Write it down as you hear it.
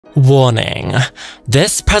Warning.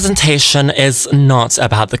 This presentation is not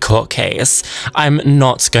about the court case. I'm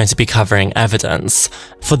not going to be covering evidence.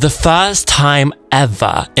 For the first time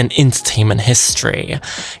ever in entertainment history,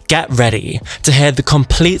 get ready to hear the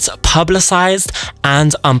complete publicized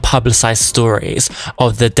and unpublicized stories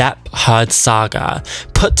of the Depp Heard saga,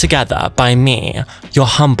 put together by me, your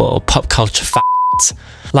humble pop culture faggot.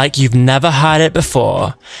 Like you've never heard it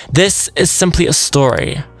before, this is simply a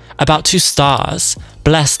story about two stars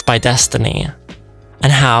blessed by destiny,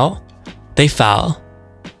 and how they fell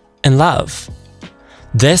in love.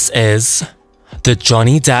 This is the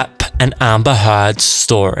Johnny Depp and Amber Heard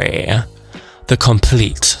story, the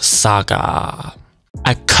complete saga.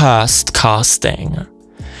 A cursed casting.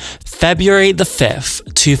 February the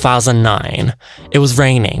 5th, 2009. It was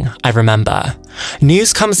raining, I remember.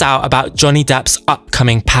 News comes out about Johnny Depp's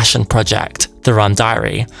upcoming passion project, The Rum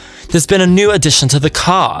Diary. There's been a new addition to the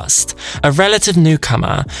cast, a relative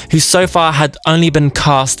newcomer who so far had only been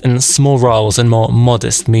cast in small roles in more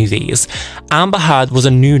modest movies. Amber Heard was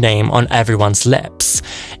a new name on everyone's lips.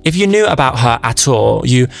 If you knew about her at all,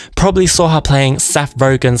 you probably saw her playing Seth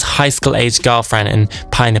Rogen's high school age girlfriend in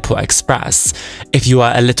Pineapple Express. If you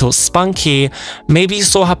were a little spunky, maybe you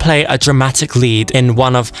saw her play a dramatic lead in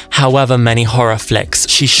one of however many horror flicks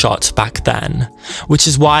she shot back then. Which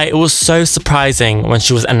is why it was so surprising when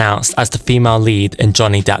she was announced as the female lead in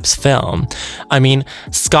Johnny Depp's film. I mean,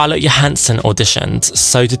 Scarlett Johansson auditioned,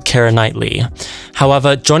 so did Keira Knightley.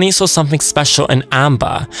 However, Johnny saw something special in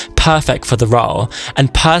Amber, perfect for the role,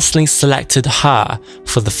 and personally selected her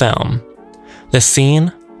for the film. The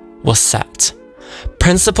scene was set.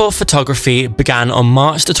 Principal photography began on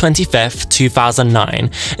March the 25th, 2009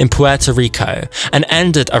 in Puerto Rico and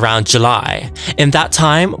ended around July. In that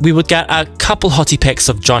time, we would get a couple hottie pics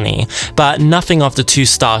of Johnny, but nothing of the two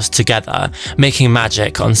stars together, making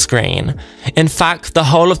magic on screen. In fact, the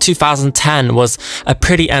whole of 2010 was a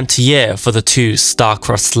pretty empty year for the two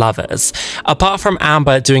star-crossed lovers. Apart from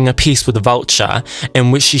Amber doing a piece with Vulture,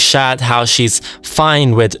 in which she shared how she's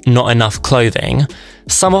fine with not enough clothing,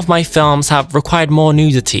 some of my films have required more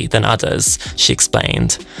nudity than others, she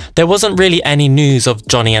explained. There wasn't really any news of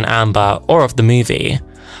Johnny and Amber or of the movie.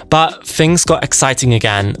 But things got exciting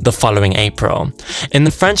again the following April. In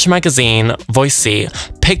the French magazine Voici,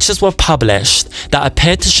 pictures were published that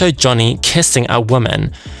appeared to show Johnny kissing a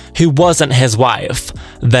woman who wasn't his wife,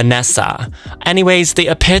 Vanessa. Anyways, they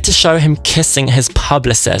appeared to show him kissing his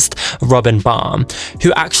publicist, Robin Baum,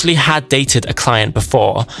 who actually had dated a client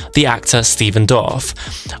before, the actor Stephen Dorff.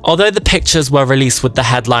 Although the pictures were released with the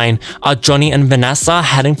headline, "Are Johnny and Vanessa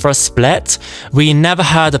heading for a split?" we never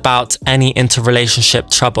heard about any interrelationship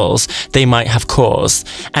troubles they might have caused,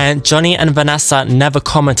 and Johnny and Vanessa never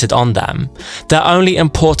commented on them. They're only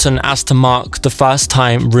important as to mark the first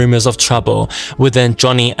time rumors of trouble within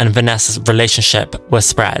Johnny and Vanessa's relationship were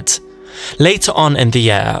spread. Later on in the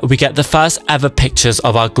year, we get the first ever pictures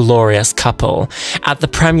of our glorious couple at the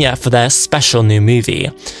premiere for their special new movie,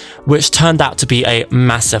 which turned out to be a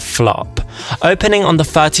massive flop. Opening on the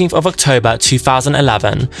 13th of October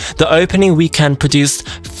 2011, the opening weekend produced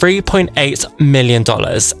 $3.8 million,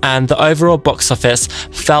 and the overall box office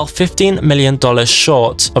fell $15 million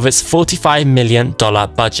short of its $45 million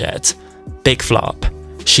budget. Big flop.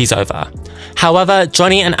 She's over. However,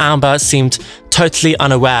 Johnny and Amber seemed totally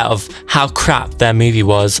unaware of how crap their movie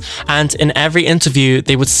was, and in every interview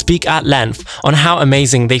they would speak at length on how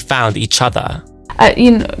amazing they found each other.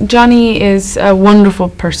 Johnny is a wonderful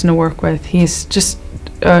person to work with. He's just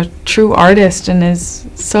a true artist and is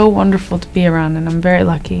so wonderful to be around, and I'm very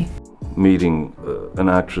lucky. Meeting an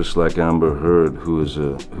actress like Amber Heard,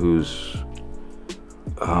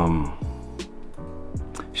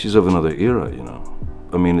 she's of another era, you know.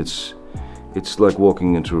 I mean, it's like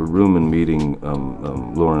walking into a room and meeting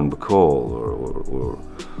Lauren Bacall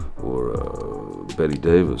or Betty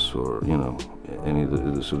Davis, or any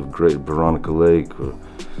of the sort of great Veronica Lake. Or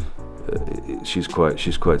she's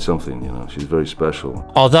quite something, you know. She's very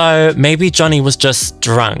special. Although maybe Johnny was just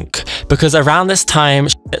drunk, because around this time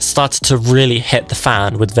it started to really hit the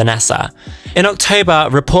fan with Vanessa. In October,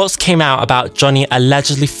 reports came out about Johnny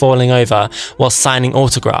allegedly falling over while signing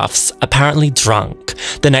autographs, apparently drunk.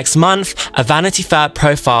 The next month, a Vanity Fair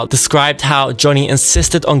profile described how Johnny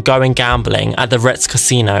insisted on going gambling at the Ritz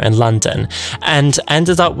Casino in London, and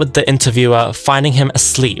ended up with the interviewer finding him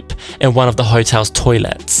asleep in one of the hotel's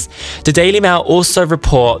toilets. The Daily Mail also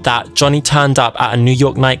report that Johnny turned up at a New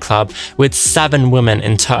York nightclub with 7 women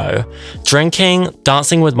in tow, drinking,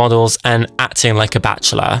 dancing with models, and acting like a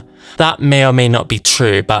bachelor. That may or may not be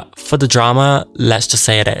true, but for the drama, let's just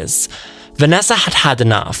say it is. Vanessa had had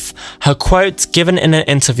enough. Her quote, given in an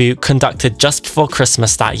interview conducted just before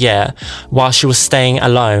Christmas that year, while she was staying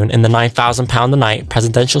alone in the £9,000 a night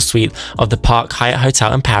presidential suite of the Park Hyatt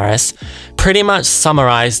Hotel in Paris, pretty much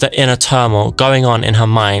summarized the inner turmoil going on in her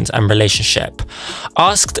mind and relationship.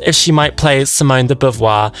 Asked if she might play Simone de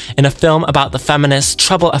Beauvoir in a film about the feminist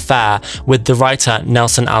trouble affair with the writer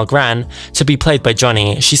Nelson Algren, to be played by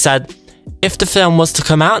Johnny, she said, if the film was to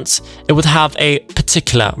come out, it would have a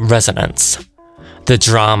particular resonance. The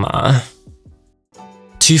drama.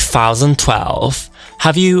 2012.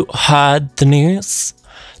 Have you heard the news?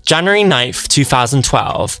 January 9th,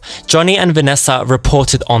 2012, Johnny and Vanessa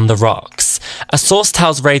reported on the rocks. A source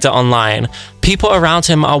tells Radar Online, people around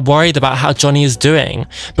him are worried about how Johnny is doing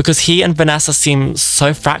because he and Vanessa seem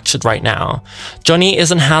so fractured right now. Johnny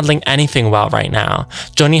isn't handling anything well right now.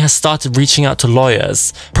 Johnny has started reaching out to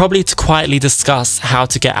lawyers, probably to quietly discuss how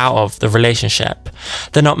to get out of the relationship.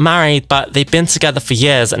 They're not married, but they've been together for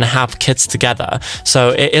years and have kids together, so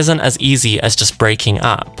it isn't as easy as just breaking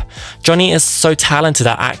up. Johnny is so talented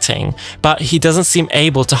at acting, but he doesn't seem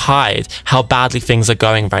able to hide how badly things are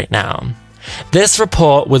going right now. This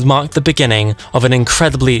report would mark the beginning of an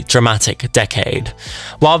incredibly dramatic decade.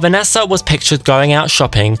 While Vanessa was pictured going out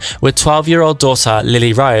shopping with 12-year-old daughter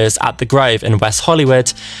Lily Rose at the Grove in West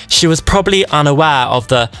Hollywood, she was probably unaware of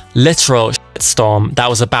the literal storm that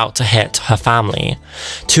was about to hit her family.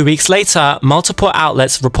 2 weeks later, multiple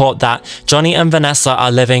outlets report that Johnny and Vanessa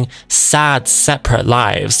are living sad, separate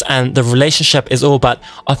lives, and the relationship is all but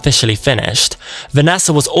officially finished.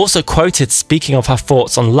 Vanessa was also quoted speaking of her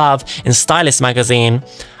thoughts on love in Stylist magazine.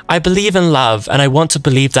 I believe in love and I want to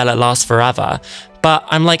believe that it lasts forever, but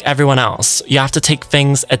I'm like everyone else. You have to take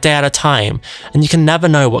things a day at a time, and you can never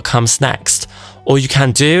know what comes next. All you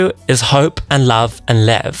can do is hope and love and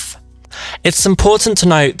live. It's important to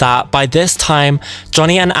note that by this time,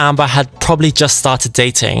 Johnny and Amber had probably just started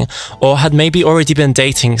dating, or had maybe already been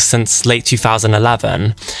dating since late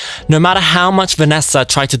 2011. No matter how much Vanessa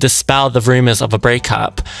tried to dispel the rumors of a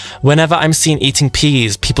breakup, whenever I'm seen eating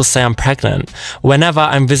peas, people say I'm pregnant. Whenever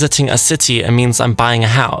I'm visiting a city, it means I'm buying a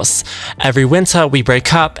house. Every winter we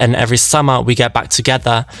break up and every summer we get back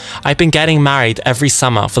together. I've been getting married every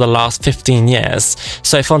summer for the last 15 years,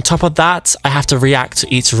 so if on top of that I have to react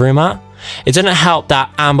to each rumor, it didn't help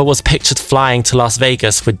that Amber was pictured flying to Las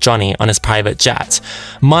Vegas with Johnny on his private jet,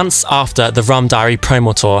 months after the Rum Diary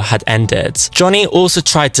promo tour had ended. Johnny also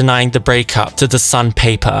tried denying the breakup to the Sun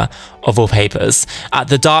paper, of all papers, at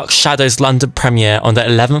the Dark Shadows London premiere on the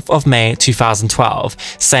 11th of May 2012,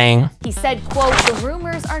 saying, he said, quote, the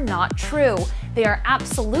rumors are not true. They are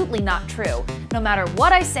absolutely not true. No matter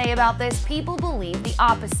what I say about this, people believe the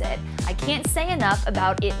opposite. I can't say enough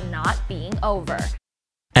about it not being over.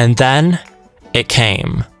 And then it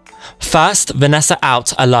came. First, Vanessa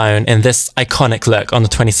out alone in this iconic look on the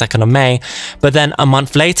 22nd of May, but then a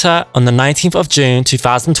month later, on the 19th of June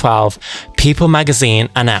 2012, People magazine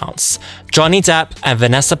announced Johnny Depp and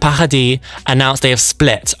Vanessa Paradis announced they have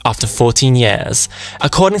split after 14 years.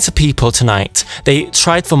 According to People tonight, they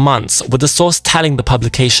tried for months, with the source telling the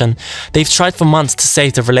publication they've tried for months to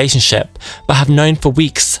save the relationship, but have known for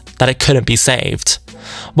weeks that it couldn't be saved.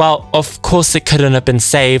 Well, of course it couldn't have been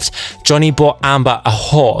saved. Johnny bought Amber a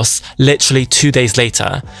horse literally 2 days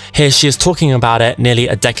later. Here she is talking about it nearly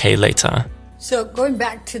a decade later. So going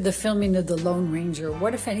back to the filming of The Lone Ranger,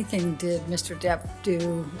 what, if anything, did Mr. Depp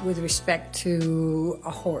do with respect to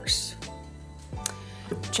a horse?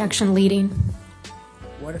 Objection leading.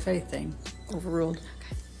 What, if anything? Overruled.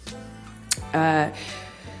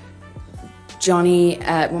 Johnny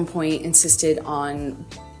at one point insisted on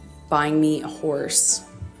buying me a horse,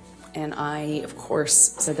 and I, of course,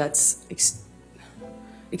 said that's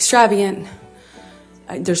extravagant.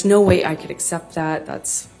 There's no way I could accept that.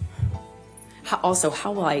 That's also,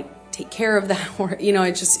 how will I take care of that horse? You know,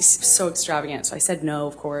 it's just so extravagant. So I said no,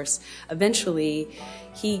 of course. Eventually,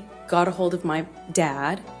 he got a hold of my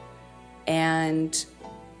dad and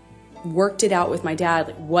worked it out with my dad,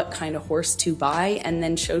 like what kind of horse to buy, and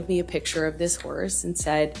then showed me a picture of this horse and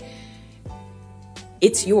said,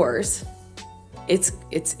 it's yours.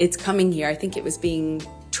 It's coming here. I think it was being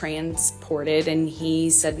transported, and he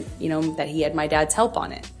said, you know, that he had my dad's help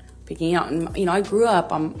on it, picking it out. And, you know, I grew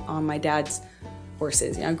up on my dad's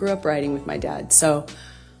horses. You know, I grew up riding with my dad. So,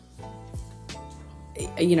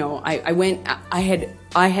 you know, I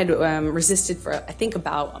had resisted for, I think,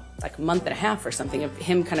 about like a month and a half or something of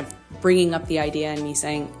him kind of bringing up the idea and me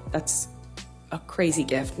saying, that's a crazy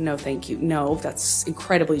gift. No, thank you. No, that's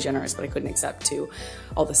incredibly generous, but I couldn't accept. To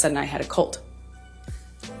all of a sudden I had a colt.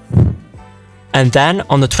 And then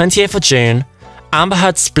on the 28th of June, Amber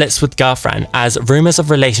Heard splits with girlfriend as rumors of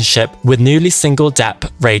relationship with newly single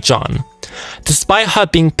Depp Ray John. Despite her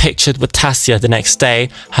being pictured with Tassia the next day,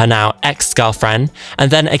 her now ex-girlfriend, and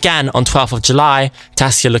then again on 12th of July,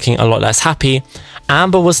 Tassia looking a lot less happy,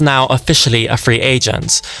 Amber was now officially a free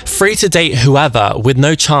agent, free to date whoever with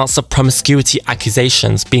no chance of promiscuity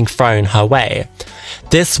accusations being thrown her way.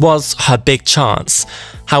 This was her big chance.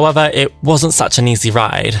 However, it wasn't such an easy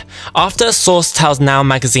ride. After a source tells Now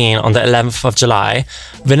magazine on the 11th of July,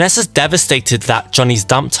 Vanessa's devastated that Johnny's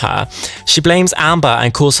dumped her. She blames Amber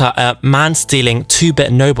and calls her a man-stealing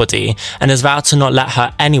two-bit nobody and has vowed to not let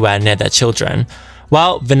her anywhere near their children.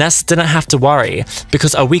 Well, Vanessa didn't have to worry,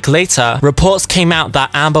 because a week later, reports came out that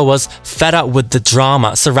Amber was fed up with the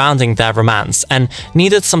drama surrounding their romance and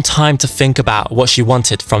needed some time to think about what she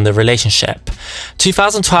wanted from the relationship.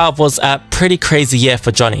 2012 was a pretty crazy year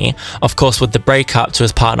for Johnny, of course with the breakup to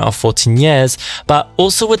his partner of 14 years, but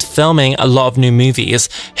also with filming a lot of new movies,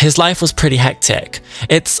 his life was pretty hectic.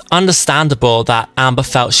 It's understandable that Amber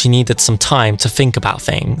felt she needed some time to think about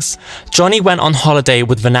things. Johnny went on holiday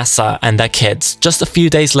with Vanessa and their kids just a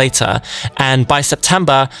few days later, and by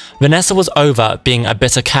September, Vanessa was over being a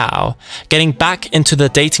bitter cow, getting back into the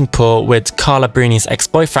dating pool with Carla Bruni's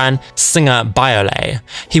ex-boyfriend, singer Biolay.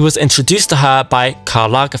 He was introduced to her by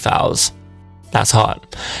Karl Lagerfeld. That's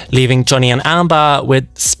hot. Leaving Johnny and Amber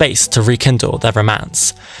with space to rekindle their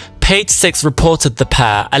romance. Page 6 reported the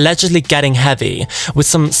pair allegedly getting heavy with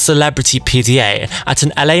some celebrity PDA at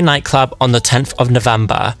an LA nightclub on the 10th of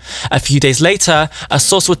November. A few days later, a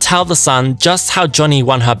source would tell The Sun just how Johnny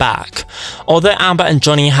won her back. Although Amber and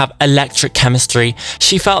Johnny have electric chemistry,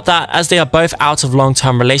 she felt that as they are both out of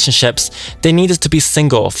long-term relationships, they needed to be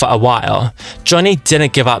single for a while. Johnny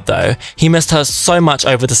didn't give up though. He missed her so much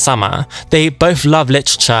over the summer. They both love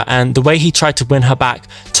literature, and the way he tried to win her back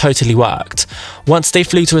totally worked. Once they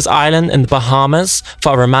flew to his island in the Bahamas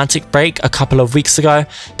for a romantic break a couple of weeks ago,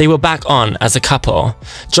 they were back on as a couple.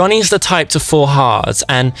 Johnny's the type to fall hard,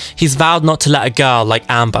 and he's vowed not to let a girl like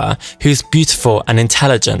Amber, who's beautiful and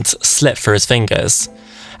intelligent, slip through his fingers.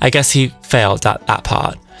 I guess he failed at that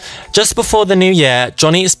part. Just before the new year,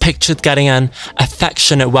 Johnny is pictured getting an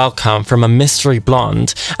affectionate welcome from a mystery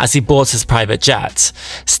blonde as he boards his private jet.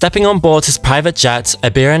 Stepping on board his private jet, a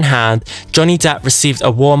beer in hand, Johnny Depp received a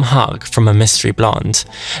warm hug from a mystery blonde.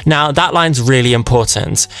 Now, that line's really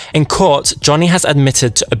important. In court, Johnny has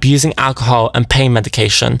admitted to abusing alcohol and pain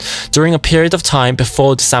medication during a period of time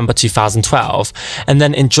before December 2012, and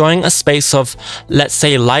then enjoying a space of, let's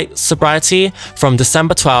say, light sobriety from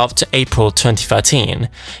December 12 to April 2013.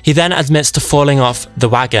 He then admits to falling off the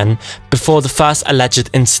wagon before the first alleged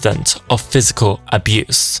incident of physical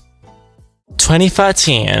abuse.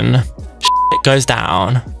 2013, shit goes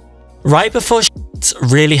down. Right before shit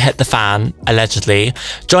really hit the fan, allegedly,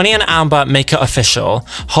 Johnny and Amber make it official,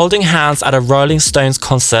 holding hands at a Rolling Stones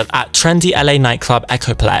concert at trendy LA nightclub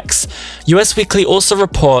Echoplex. US Weekly also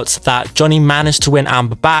reports that Johnny managed to win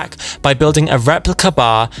Amber back by building a replica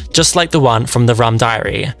bar just like the one from the Rum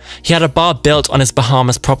Diary. He had a bar built on his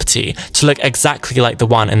Bahamas property to look exactly like the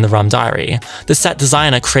one in the Rum Diary. The set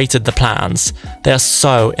designer created the plans. They are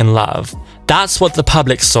so in love. That's what the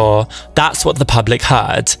public saw, that's what the public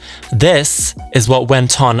heard. This is what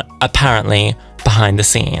went on, apparently, behind the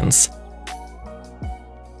scenes.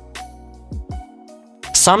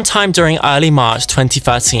 Sometime during early March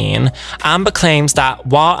 2013, Amber claims that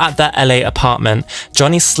while at their LA apartment,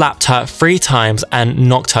 Johnny slapped her 3 times and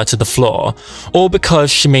knocked her to the floor, all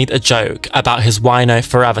because she made a joke about his Wino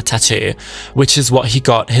Forever tattoo, which is what he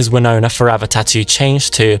got his Winona Forever tattoo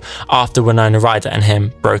changed to after Winona Ryder and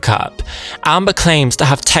him broke up. Amber claims to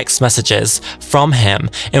have text messages from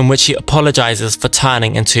him in which he apologizes for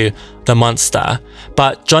turning into the monster,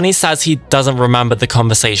 but Johnny says he doesn't remember the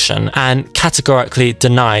conversation and categorically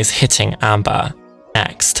denies hitting Amber.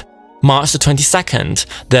 Next, March the 22nd,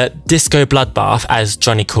 the disco bloodbath as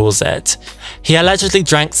Johnny calls it. He allegedly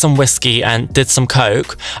drank some whiskey and did some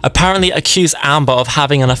coke, apparently accused Amber of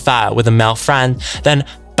having an affair with a male friend, then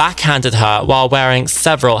backhanded her while wearing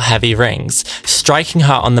several heavy rings, striking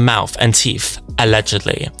her on the mouth and teeth,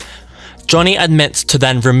 allegedly. Johnny admits to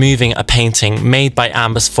then removing a painting made by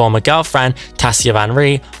Amber's former girlfriend, Tassia Van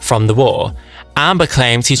Ree, from the wall. Amber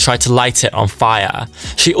claims he tried to light it on fire.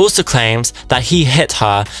 She also claims that he hit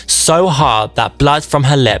her so hard that blood from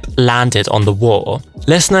her lip landed on the wall.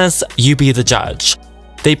 Listeners, you be the judge.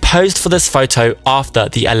 They posed for this photo after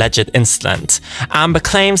the alleged incident. Amber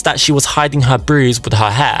claims that she was hiding her bruise with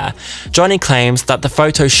her hair. Johnny claims that the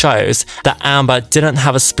photo shows that Amber didn't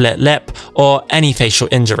have a split lip or any facial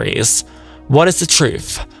injuries. What is the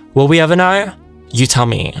truth? Will we ever know? You tell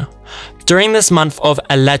me. During this month of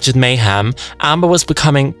alleged mayhem, Amber was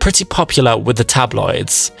becoming pretty popular with the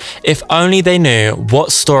tabloids. If only they knew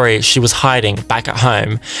what story she was hiding back at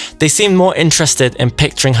home. They seemed more interested in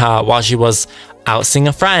picturing her while she was out seeing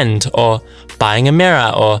a friend, or buying a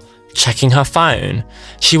mirror, or checking her phone.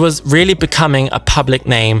 She was really becoming a public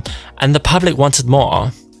name, and the public wanted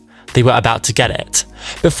more. They were about to get it.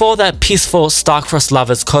 Before their peaceful star-crossed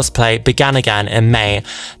lovers cosplay began again in May,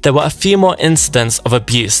 there were a few more incidents of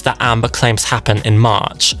abuse that Amber claims happened in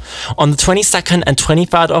March. On the 22nd and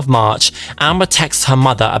 23rd of March, Amber texts her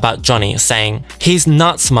mother about Johnny, saying, "He's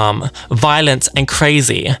nuts, mum, violent and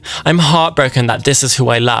crazy. I'm heartbroken that this is who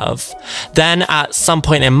I love." Then at some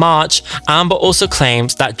point in March, Amber also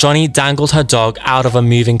claims that Johnny dangled her dog out of a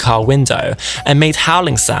moving car window and made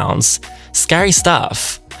howling sounds. Scary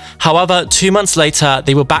stuff. However, 2 months later,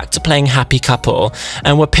 they were back to playing happy couple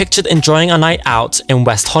and were pictured enjoying a night out in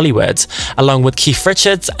West Hollywood, along with Keith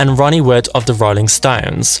Richards and Ronnie Wood of the Rolling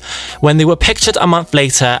Stones. When they were pictured a month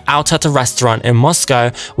later out at a restaurant in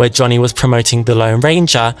Moscow where Johnny was promoting The Lone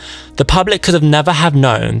Ranger, the public could have never have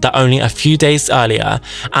known that only a few days earlier,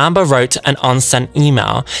 Amber wrote an unsent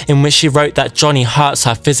email in which she wrote that Johnny hurts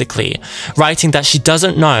her physically, writing that she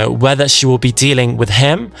doesn't know whether she will be dealing with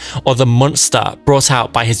him or the monster brought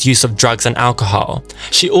out by his use of drugs and alcohol.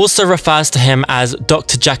 She also refers to him as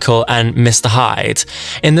Dr. Jekyll and Mr. Hyde.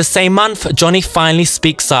 In the same month, Johnny finally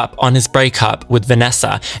speaks up on his breakup with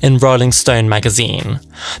Vanessa in Rolling Stone magazine.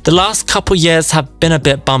 "The last couple years have been a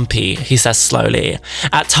bit bumpy," he says slowly.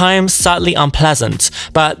 "At times certainly unpleasant,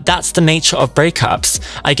 but that's the nature of breakups,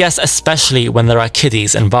 I guess, especially when there are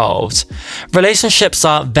kiddies involved. Relationships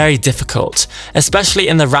are very difficult, especially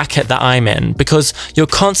in the racket that I'm in, because you're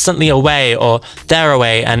constantly away or they're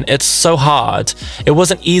away, and it's so hard. It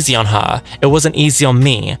wasn't easy on her, it wasn't easy on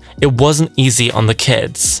me, it wasn't easy on the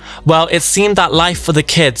kids." Well, it seemed that life for the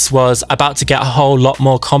kids was about to get a whole lot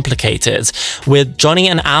more complicated, with Johnny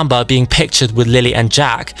and Amber being pictured with Lily and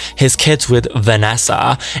Jack, his kids with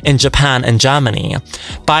Vanessa, in Japan and Germany.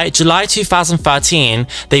 By July 2013,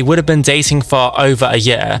 they would have been dating for over a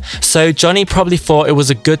year, so Johnny probably thought it was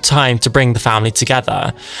a good time to bring the family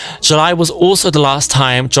together. July was also the last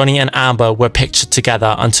time Johnny and Amber were pictured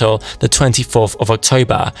together until the 24th of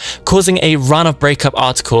October, causing a run of breakup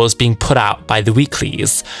articles being put out by the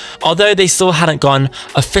weeklies. Although they still hadn't gone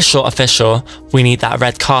official, we need that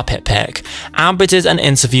red carpet pic, Amber did an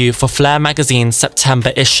interview for Flair magazine's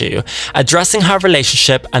September issue, addressing her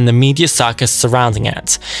relationship and the media circus surrounding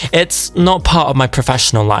it. "It's not part of my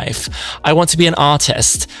professional life. I want to be an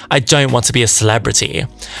artist. I don't want to be a celebrity.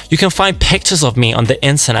 You can find pictures of me on the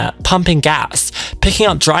internet, pumping gas, picking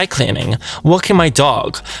up dry cleaning, walking my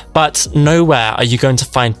dog, but nowhere are you going to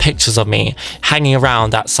find pictures of me hanging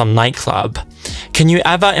around at some nightclub. Can you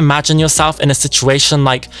ever imagine yourself in a situation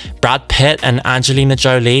like Brad Pitt and Angelina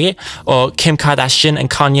Jolie, or Kim Kardashian and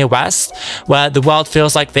Kanye West, where the world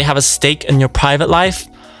feels like they have a stake in your private life?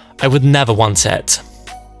 I would never want it."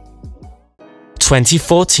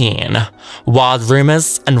 2014. Wild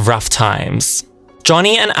rumors and rough times.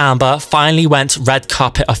 Johnny and Amber finally went red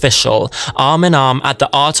carpet official, arm in arm at the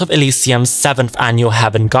Art of Elysium's 7th annual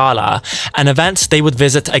Heaven Gala, an event they would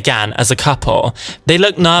visit again as a couple. They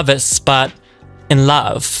looked nervous, but in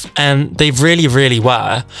love, and they really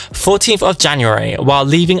were. 14th of January, while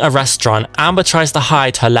leaving a restaurant, Amber tries to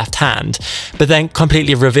hide her left hand, but then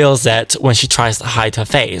completely reveals it when she tries to hide her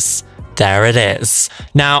face. There it is.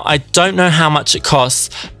 Now, I don't know how much it costs,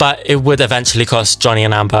 but it would eventually cost Johnny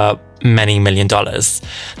and Amber many $1 million.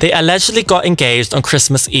 They allegedly got engaged on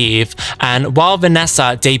Christmas Eve, and while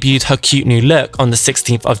Vanessa debuted her cute new look on the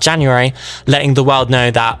 16th of January, letting the world know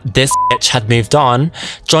that this bitch had moved on,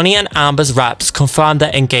 Johnny and Amber's reps confirmed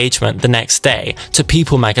their engagement the next day to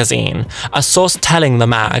People magazine, a source telling the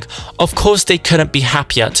mag, of course they couldn't be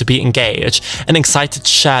happier to be engaged and excited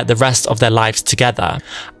to share the rest of their lives together.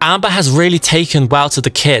 Amber has really taken well to the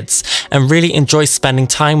kids and really enjoys spending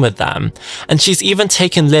time with them, and she's even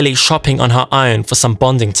taken Lily shopping on her own for some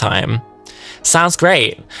bonding time. Sounds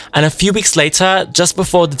great. And a few weeks later, just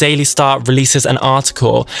before the Daily Star releases an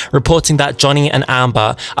article reporting that Johnny and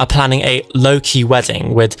Amber are planning a low-key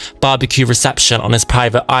wedding with barbecue reception on his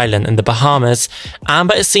private island in the Bahamas,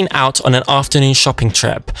 Amber is seen out on an afternoon shopping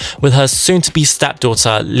trip with her soon-to-be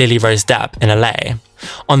stepdaughter Lily Rose Depp in LA.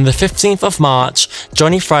 On the 15th of March,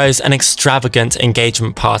 Johnny throws an extravagant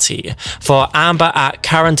engagement party for Amber at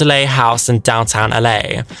Carondelet House in downtown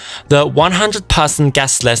LA. The 100-person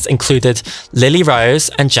guest list included Lily Rose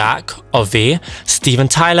and Jack, Ovi, Steven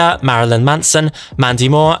Tyler, Marilyn Manson, Mandy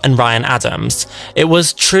Moore, and Ryan Adams. It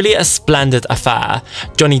was truly a splendid affair.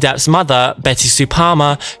 Johnny Depp's mother, Betty Sue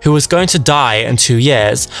Palmer, who was going to die in 2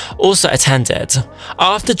 years, also attended.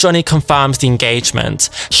 After Johnny confirms the engagement,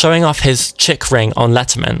 showing off his chick ring on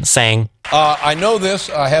Letterman, saying, I know this,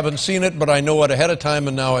 I haven't seen it, but I know it ahead of time,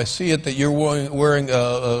 and now I see it that you're wearing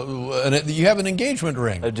you have an engagement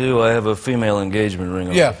ring. I do. I have a female engagement ring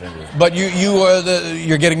on my finger. But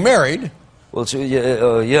you're getting married. Well,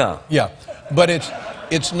 yeah. Yeah, but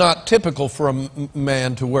it's not typical for a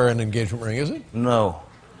man to wear an engagement ring, is it? No.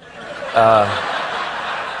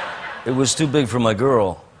 It was too big for my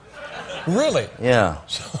girl. Really? Yeah.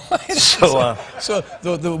 So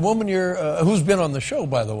the woman who's been on the show,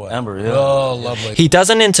 by the way. Amber, yeah. Oh, lovely. He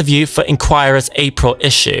does an interview for Inquirer's April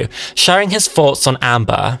issue, sharing his thoughts on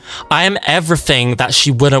Amber. I am everything that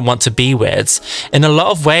she wouldn't want to be with. In a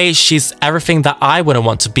lot of ways, she's everything that I wouldn't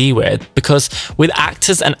want to be with, because with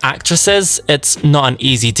actors and actresses, it's not an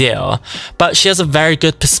easy deal. But she has a very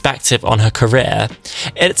good perspective on her career.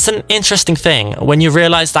 It's an interesting thing when you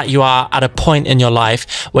realize that you are at a point in your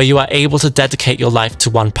life where you are able to dedicate your life to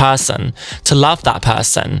one person, to love that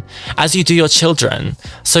person, as you do your children.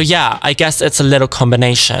 So yeah, I guess it's a little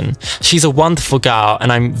combination. She's a wonderful girl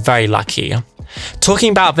and I'm very lucky.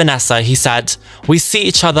 Talking about Vanessa, he said, "We see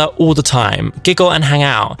each other all the time, giggle and hang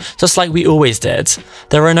out, just like we always did.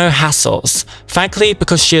 There are no hassles. Frankly,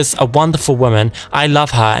 because she is a wonderful woman, I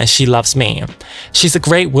love her and she loves me. She's a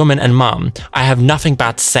great woman and mum. I have nothing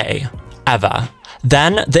bad to say. Ever."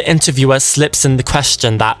 Then the interviewer slips in the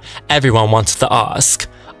question that everyone wanted to ask.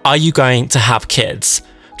 Are you going to have kids?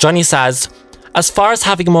 Johnny says, "As far as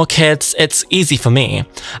having more kids, it's easy for me.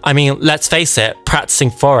 I mean, let's face it,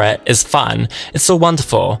 practicing for it is fun. It's so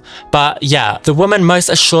wonderful. But yeah, the woman most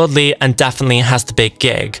assuredly and definitely has the big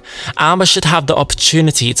gig. Amber should have the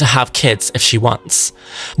opportunity to have kids if she wants."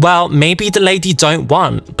 Well, maybe the lady don't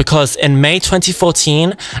want, because in May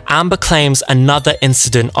 2014, Amber claims another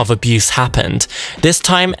incident of abuse happened, this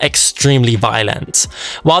time extremely violent.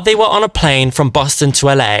 While they were on a plane from Boston to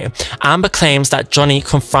LA, Amber claims that Johnny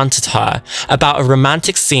confronted her about a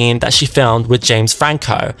romantic scene that she filmed with James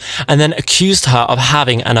Franco, and then accused her of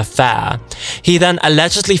having an affair. He then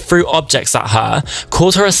allegedly threw objects at her,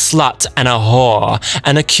 called her a slut and a whore,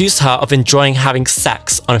 and accused her of enjoying having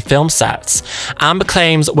sex on film sets. Amber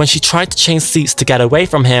claims when she tried to change seats to get away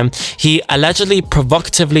from him, he allegedly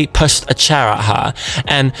provocatively pushed a chair at her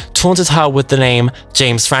and taunted her with the name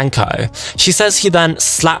James Franco. She says he then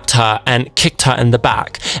slapped her and kicked her in the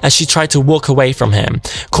back as she tried to walk away from him,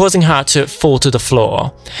 causing her to fall to the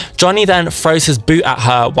floor. Johnny then throws his boot at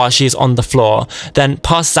her while she is on the floor, then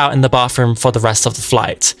passes out in the bathroom for the rest of the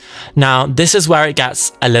flight. Now, this is where it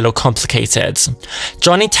gets a little complicated.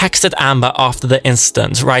 Johnny texted Amber after the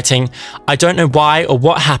incident, writing, "I don't know why or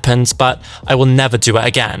what happened, but I will never do it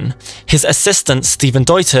again." His assistant, Stephen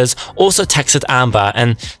Deuters, also texted Amber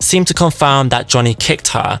and seemed to confirm that Johnny kicked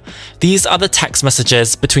her. These are the text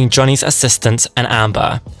messages between Johnny's assistant and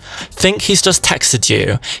Amber. "Think he's just texted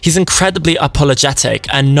you. He's incredibly apologetic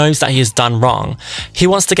and knows that he has done wrong. He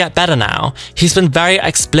wants to get better now. He's been very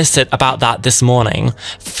explicit about that this morning.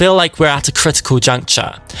 Feel like we're at a critical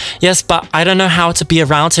juncture. Yes, but I don't know how to be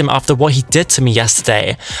around him after what he did to me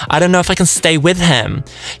yesterday. I don't know if I can stay with him.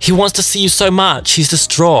 He wants to see you so much. He's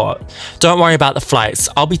distraught. Don't worry about the flights.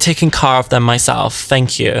 I'll be taking care of them myself.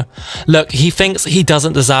 Thank you. Look, he thinks he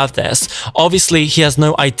doesn't deserve this. Obviously, he has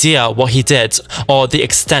no idea what he did or the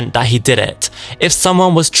extent that he did it. If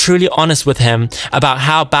someone was truly honest with him about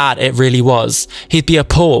how bad it really was, he'd be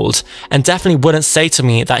appalled and definitely wouldn't say to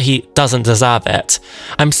me that he doesn't deserve it.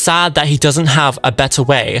 I'm sad that he doesn't have a better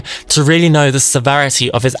way to really know the severity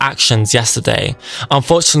of his actions yesterday.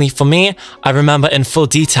 Unfortunately for me, I remember in full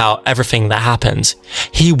detail everything that happened.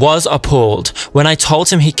 He was appalled. When I told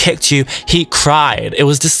him he kicked you, he cried. It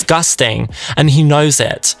was disgusting, and he knows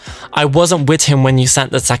it. I wasn't with him when you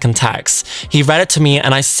sent the second text. He read it to me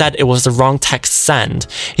and I said it was the wrong text to send.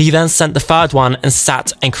 He then sent the third one and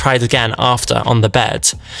sat and cried again after on the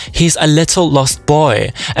bed. He's a little lost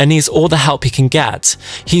boy and needs all the help he can get.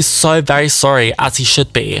 He's so very sorry, as he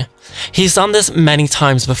should be. He's done this many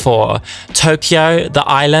times before. Tokyo, the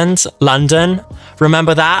island, London.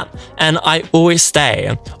 Remember that? And I always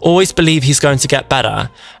stay. Always believe he's going to get better.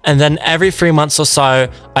 And then every 3 months or so,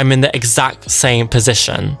 I'm in the exact same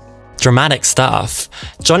position. Dramatic stuff.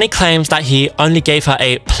 Johnny claims that he only gave her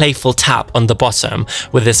a playful tap on the bottom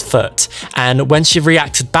with his foot, and when she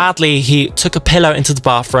reacted badly, he took a pillow into the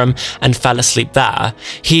bathroom and fell asleep there.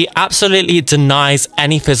 He absolutely denies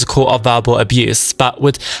any physical or verbal abuse, but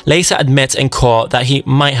would later admit in court that he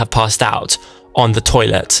might have passed out on the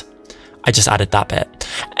toilet. I just added that bit.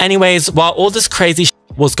 Anyways, while all this crazy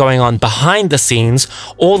was going on behind the scenes,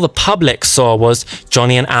 all the public saw was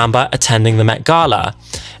Johnny and Amber attending the Met Gala,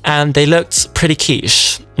 and they looked pretty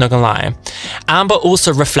quiche, not gonna lie. Amber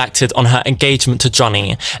also reflected on her engagement to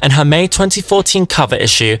Johnny in her May 2014 cover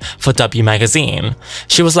issue for W magazine.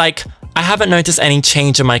 She was like, "I haven't noticed any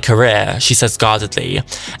change in my career," she says guardedly,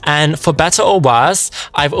 "and for better or worse,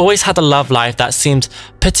 I've always had a love life that seemed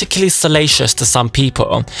particularly salacious to some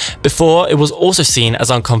people. Before, it was also seen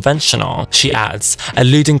as unconventional," she adds,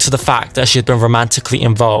 alluding to the fact that she had been romantically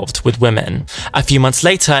involved with women. A few months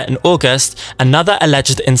later, in August, another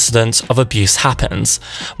alleged incident of abuse happens.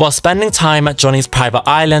 While spending time at Johnny's private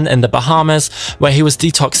island in the Bahamas, where he was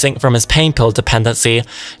detoxing from his pain pill dependency,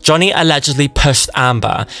 Johnny allegedly pushed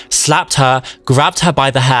Amber, slapped her, grabbed her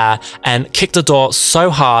by the hair, and kicked the door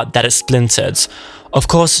so hard that it splintered. Of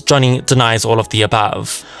course, Johnny denies all of the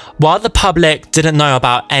above. While the public didn't know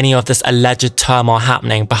about any of this alleged turmoil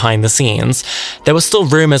happening behind the scenes, there were still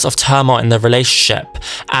rumors of turmoil in the relationship,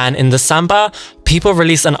 and in December, people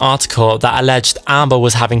released an article that alleged Amber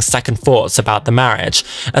was having second thoughts about the marriage,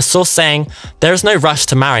 a source saying, "There is no rush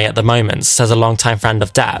to marry at the moment," says a longtime friend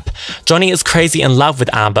of Depp. Johnny is crazy in love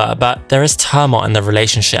with Amber, but there is turmoil in the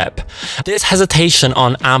relationship. This hesitation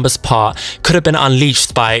on Amber's part could have been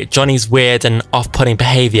unleashed by Johnny's weird and off-putting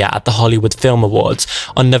behavior at the Hollywood Film Awards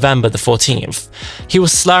on November the 14th. He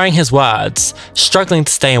was slurring his words, struggling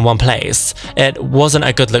to stay in one place. It wasn't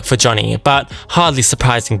a good look for Johnny, but hardly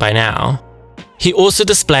surprising by now. He also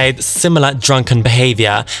displayed similar drunken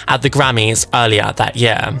behavior at the Grammys earlier that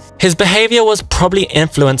year. His behavior was probably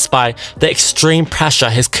influenced by the extreme pressure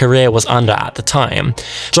his career was under at the time.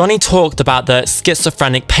 Johnny talked about the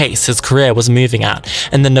schizophrenic pace his career was moving at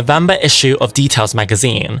in the November issue of Details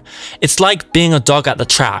magazine. "It's like being a dog at the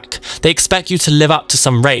track. They expect you to live up to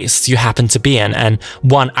some race you happen to be in and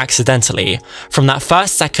won accidentally. From that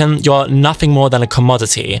first second, you're nothing more than a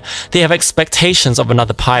commodity. They have expectations of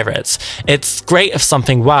another pirate. It's great if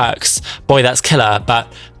something works, boy that's killer, but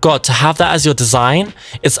God, to have that as your design,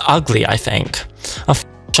 it's ugly, I think.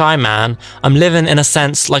 Shy man, I'm living in a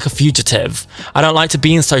sense like a fugitive. I don't like to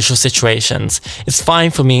be in social situations. It's fine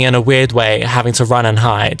for me in a weird way having to run and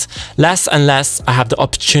hide. Less and less I have the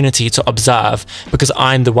opportunity to observe because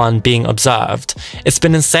I'm the one being observed. It's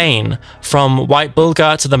been insane. From White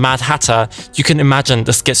Bulger to the Mad Hatter, you can imagine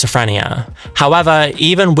the schizophrenia." However,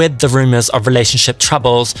 even with the rumors of relationship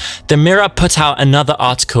troubles, the Mirror put out another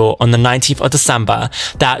article on the 19th of December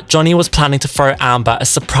that Johnny was planning to throw Amber a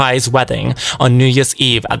surprise wedding on New Year's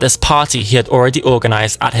Eve at this party he had already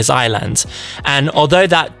organized at his island. And although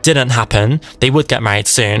that didn't happen, they would get married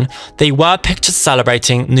soon, they were pictured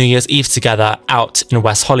celebrating New Year's Eve together out in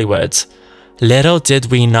West Hollywood. Little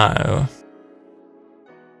did we know.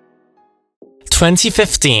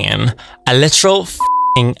 2015, a literal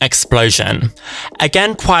explosion.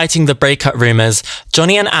 Again quieting the breakup rumors,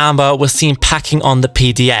 Johnny and Amber were seen packing on the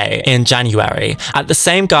PDA in January, at the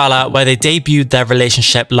same gala where they debuted their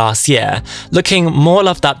relationship last year, looking more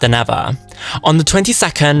loved up than ever. On the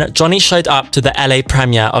 22nd, Johnny showed up to the LA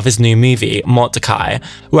premiere of his new movie, Mordecai,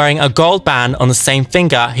 wearing a gold band on the same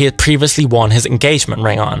finger he had previously worn his engagement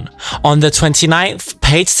ring on. On the 29th,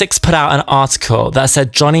 Page Six put out an article that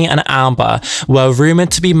said Johnny and Amber were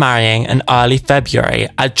rumored to be marrying in early February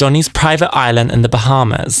at Johnny's private island in the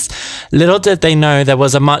Bahamas. Little did they know there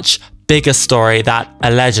was a much bigger story that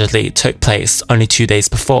allegedly took place only 2 days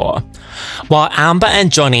before. While Amber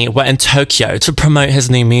and Johnny were in Tokyo to promote his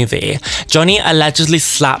new movie, Johnny allegedly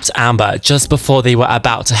slapped Amber just before they were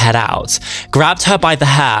about to head out, grabbed her by the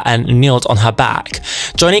hair and kneeled on her back.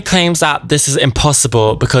 Johnny claims that this is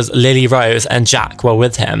impossible because Lily Rose and Jack were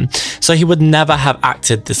with him, so he would never have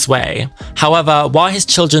acted this way. However, while his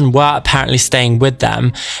children were apparently staying with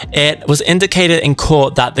them, it was indicated in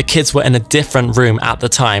court that the kids were in a different room at the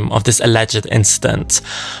time of this alleged incident.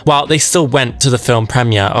 While they still went to the film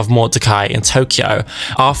premiere of Mordecai in Tokyo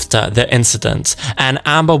after the incident, and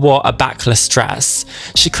Amber wore a backless dress.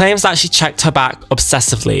 She claims that she checked her back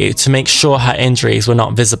obsessively to make sure her injuries were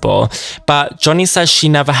not visible, but Johnny says she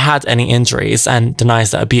never had any injuries and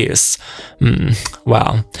denies the abuse.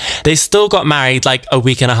 Well, they still got married like a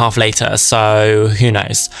week and a half later, so who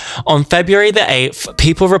knows. On February the 8th,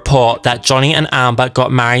 people report that Johnny and Amber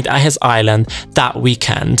got married at his island that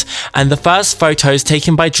weekend, and the first photos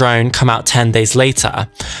taken by drone come out 10 days later.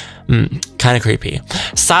 Kind of creepy.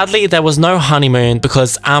 Sadly, there was no honeymoon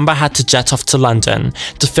because Amber had to jet off to London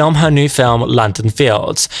to film her new film London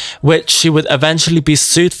Fields, which she would eventually be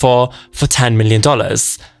sued for $10 million.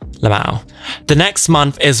 Lamau. The next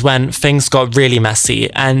month is when things got really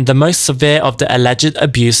messy and the most severe of the alleged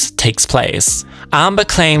abuse takes place. Amber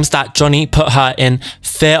claims that Johnny put her in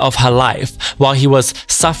fear of her life while he was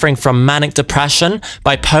suffering from manic depression,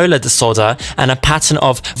 bipolar disorder, and a pattern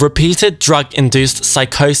of repeated drug-induced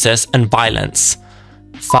psychosis and violence.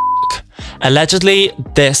 Fuck. Allegedly,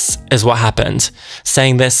 this is what happened.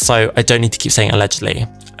 Saying this so I don't need to keep saying allegedly.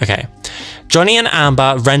 Okay. Johnny and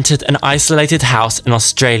Amber rented an isolated house in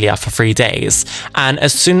Australia for 3 days, and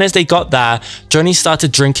as soon as they got there, Johnny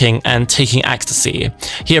started drinking and taking ecstasy.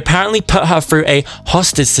 He apparently put her through a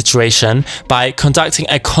hostage situation by conducting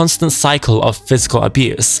a constant cycle of physical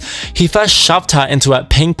abuse. He first shoved her into a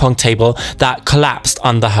ping pong table that collapsed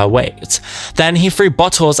under her weight. Then he threw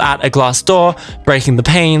bottles at a glass door, breaking the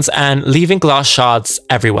panes and leaving glass shards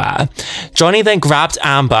everywhere. Johnny then grabbed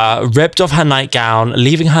Amber, ripped off her nightgown,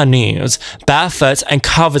 leaving her nude, barefoot and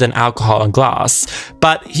covered in alcohol and glass,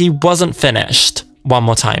 but he wasn't finished. One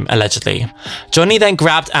more time, allegedly. Johnny then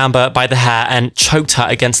grabbed Amber by the hair and choked her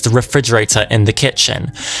against the refrigerator in the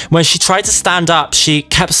kitchen. When she tried to stand up, she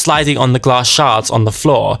kept sliding on the glass shards on the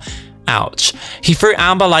floor. Ouch. He threw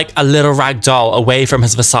Amber like a little rag doll away from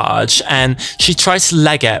his visage, and she tried to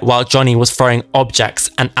leg it while Johnny was throwing objects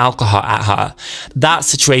and alcohol at her. That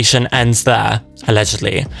situation ends there,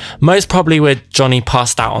 allegedly. Most probably with Johnny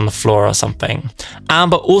passed out on the floor or something.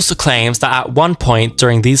 Amber also claims that at one point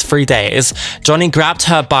during these 3 days, Johnny grabbed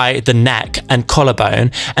her by the neck and collarbone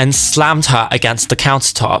and slammed her against the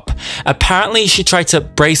countertop. Apparently, she tried to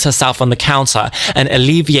brace herself on the counter and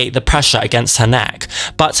alleviate the pressure against her neck,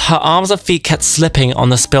 but her arms and feet kept slipping on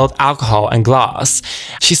the spilled alcohol and glass.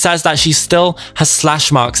 She says that she still has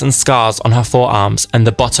slash marks and scars on her forearms and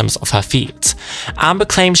the bottoms of her feet. Amber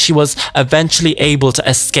claims she was eventually able to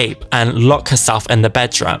escape and lock herself in the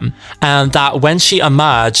bedroom, and that when she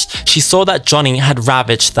emerged, she saw that Johnny had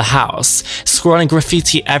ravaged the house, scrawling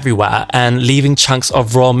graffiti everywhere and leaving chunks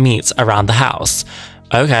of raw meat around the house.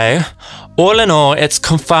 Okay. All in all, it's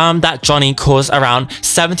confirmed that Johnny caused around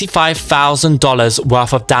 $75,000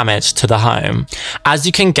 worth of damage to the home. As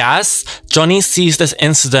you can guess, Johnny sees this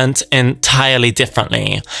incident entirely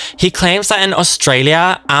differently. He claims that in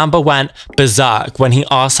Australia, Amber went berserk when he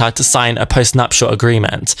asked her to sign a postnuptial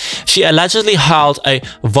agreement. She allegedly hurled a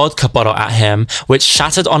vodka bottle at him, which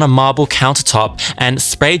shattered on a marble countertop and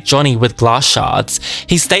sprayed Johnny with glass shards.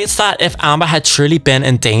 He states that if Amber had truly been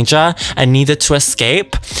in danger and needed to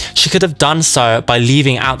escape, she could have done so by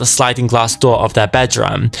leaving out the sliding glass door of their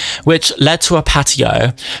bedroom, which led to a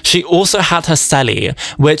patio. She also had her celly,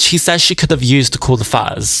 which he says she could have used to cool the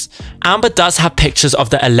fuzz. Amber does have pictures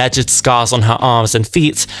of the alleged scars on her arms and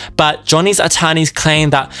feet, but Johnny's attorneys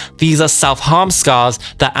claim that these are self-harm scars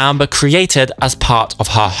that Amber created as part of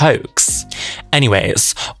her hoax.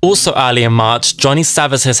 Anyways, also early in March, Johnny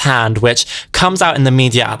severs his hand, which comes out in the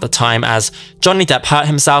media at the time as Johnny Depp hurt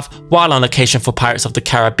himself while on location for Pirates of the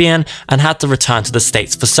Caribbean and had to return to the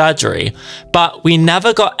States for surgery. But we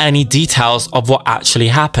never got any details of what actually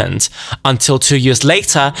happened, until 2 years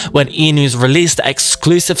later when E! News released the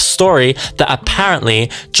exclusive story that apparently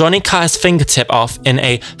Johnny cut his fingertip off in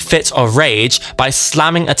a fit of rage by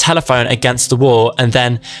slamming a telephone against the wall and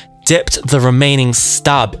then dipped the remaining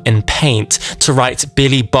stub in paint to write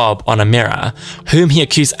Billy Bob on a mirror, whom he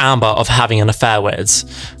accused Amber of having an affair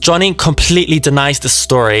with. Johnny completely denies this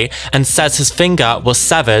story and says his finger was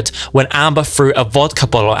severed when Amber threw a vodka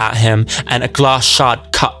bottle at him and a glass shard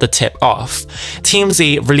cut the tip off.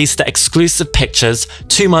 TMZ released the exclusive pictures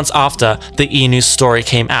 2 months after the E! News story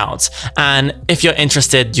came out, and if you're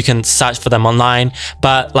interested, you can search for them online,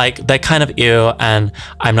 but like they're kind of ew and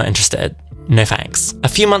I'm not interested. No thanks. A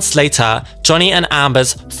few months later, Johnny and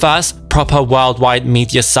Amber's first proper worldwide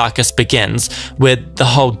media circus begins with the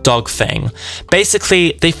whole dog thing.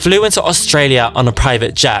 Basically, they flew into Australia on a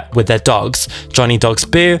private jet with their dogs, Johnny Dog's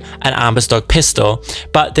Boo and Amber's dog Pistol,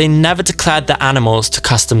 but they never declared the animals to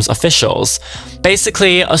customs officials.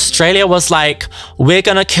 Basically, Australia was like, we're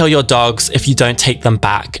gonna kill your dogs if you don't take them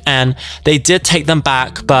back, and they did take them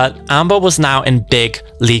back, but Amber was now in big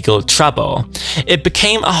legal trouble. It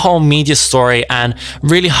became a whole media story and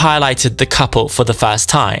really highlighted the couple for the first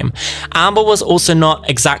time. Amber was also not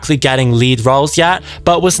exactly getting lead roles yet,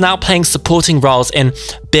 but was now playing supporting roles in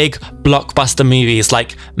big blockbuster movies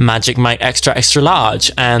like Magic Mike Extra Extra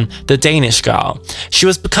Large and The Danish Girl. She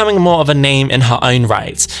was becoming more of a name in her own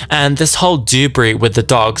right, and this whole debris with the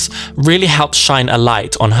dogs really helped shine a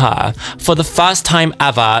light on her. For the first time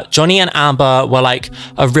ever, Johnny and Amber were like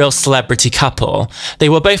a real celebrity couple. They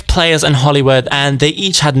were both players in Hollywood and they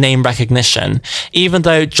each had name recognition, even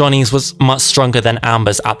though Johnny's was much stronger than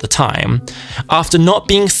Amber's at the time. After not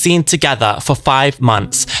being seen together for 5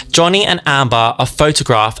 months, Johnny and Amber are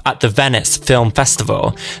photographed at the Venice Film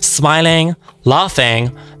Festival, smiling,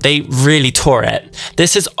 laughing. They really tore it.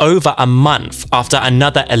 This is over a month after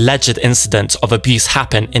another alleged incident of abuse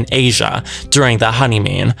happened in Asia during their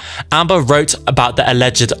honeymoon. Amber wrote about the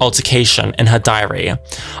alleged altercation in her diary.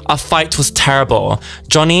 "Our fight was terrible.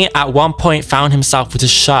 Johnny at one point found himself with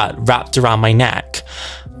his shirt wrapped around my neck.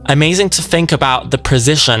 Amazing to think about the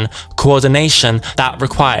precision, coordination that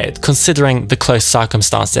required, considering the close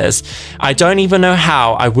circumstances. I don't even know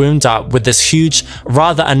how I wound up with this huge,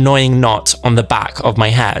 rather annoying knot on the back of my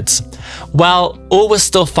head." Well, all was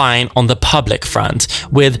still fine on the public front,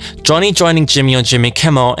 with Johnny joining Jimmy on Jimmy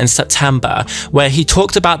Kimmel in September, where he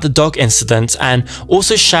talked about the dog incident and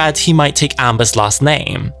also shared he might take Amber's last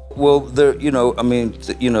name. Well, there, I mean,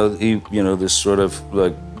 this sort of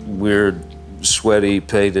like weird, sweaty,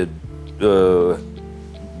 painted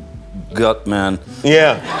gut man.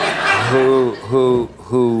 Yeah.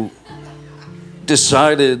 Who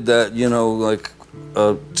decided that, like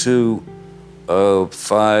 2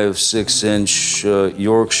 5-6 inch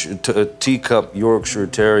teacup Yorkshire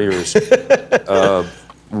Terriers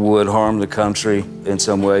would harm the country in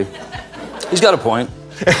some way. He's got a point.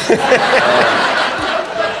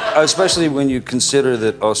 Especially when you consider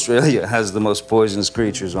that Australia has the most poisonous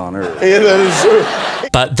creatures on Earth. Yeah, that is true.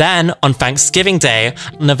 But then, on Thanksgiving Day,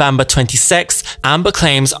 November 26, Amber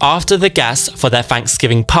claims after the guests for their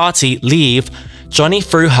Thanksgiving party leave, Johnny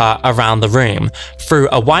threw her around the room, threw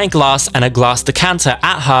a wine glass and a glass decanter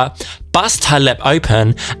at her, bust her lip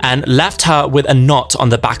open, and left her with a knot on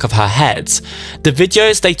the back of her head. The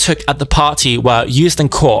videos they took at the party were used in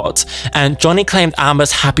court, and Johnny claimed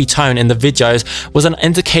Amber's happy tone in the videos was an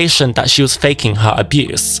indication that she was faking her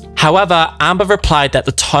abuse. However, Amber replied that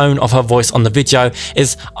the tone of her voice on the video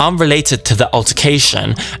is unrelated to the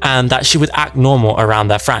altercation and that she would act normal around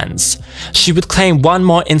their friends. She would claim one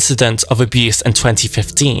more incident of abuse in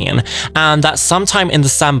 2015, and that sometime in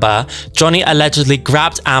December, Johnny allegedly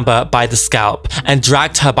grabbed Amber by the scalp and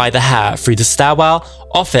dragged her by the hair through the stairwell,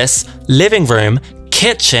 office, living room,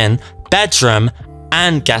 kitchen, bedroom,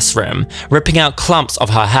 and guest room, ripping out clumps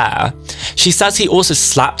of her hair. She says he also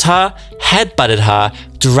slapped her, headbutted her,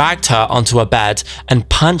 dragged her onto a bed, and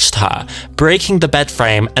punched her, breaking the bed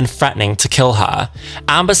frame and threatening to kill her.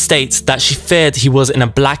 Amber states that she feared he was in a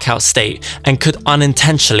blackout state and could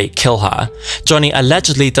unintentionally kill her. Johnny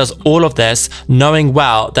allegedly does all of this knowing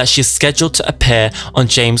well that she's scheduled to appear on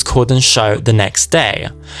James Corden's show the next day.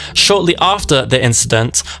 Shortly after the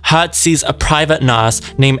incident, Heard sees a private nurse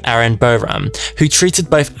named Erin Borum, who treated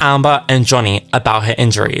both Amber and Johnny about her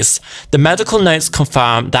injuries. The medical notes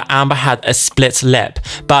confirm that Amber had a split lip,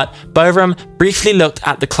 but Borum briefly looked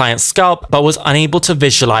at the client's scalp but was unable to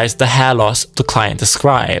visualize the hair loss the client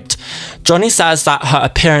described. Johnny says that her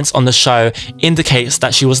appearance on the show indicates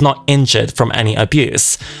that she was not injured from any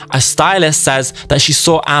abuse. A stylist says that she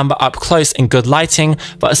saw Amber up close in good lighting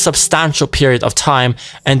for a substantial period of time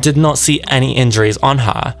and did not see any injuries on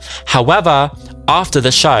her. However, after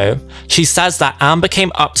the show, she says that Amber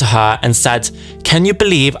came up to her and said, "Can you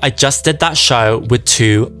believe I just did that show with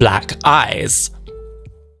 2 black eyes?"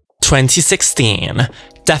 2016.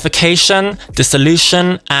 Defecation,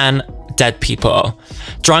 dissolution, and dead people.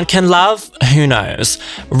 Drunken love? Who knows?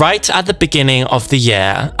 Right at the beginning of the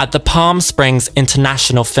year, at the Palm Springs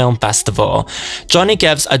International Film Festival, Johnny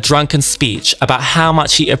gives a drunken speech about how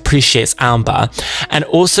much he appreciates Amber, and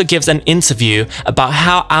also gives an interview about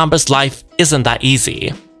how Amber's life isn't that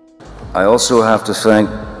easy. I also have to thank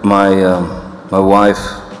my wife,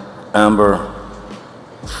 Amber,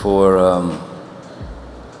 for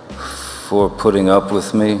putting up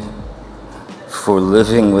with me, for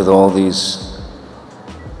living with all these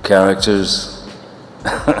characters,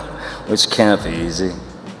 which can't be easy.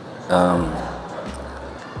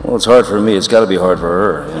 Well, it's hard for me. It's got to be hard for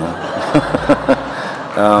her, you know.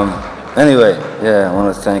 Anyway, yeah, I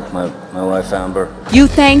want to thank my wife, Amber. You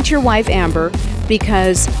thanked your wife, Amber,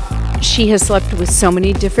 because she has slept with so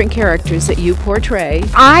many different characters that you portray.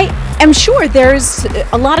 I am sure there's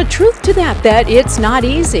a lot of truth to that it's not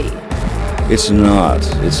easy. It's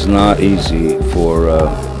not easy for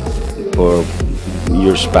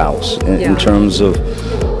your spouse in terms of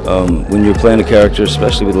when you're playing a character,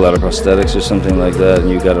 especially with a lot of prosthetics or something like that, and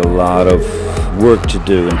you've got a lot of work to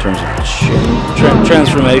do in terms of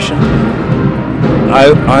transformation.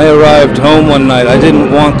 I arrived home one night. I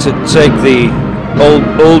didn't want to take the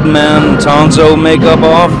old man Tonzo makeup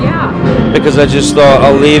off, because I just thought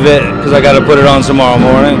I'll leave it because I got to put it on tomorrow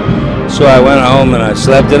morning. So I went home and I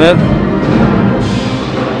slept in it,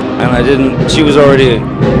 and I didn't. She was already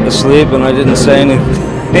asleep, and I didn't say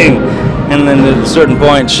anything. And then at a certain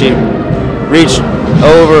point, she reached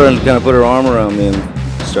over and kind of put her arm around me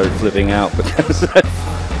and started flipping out because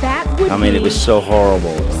I mean, it was so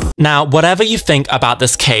horrible. Now, whatever you think about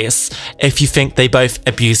this case, if you think they both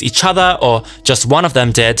abused each other or just one of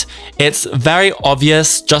them did, it's very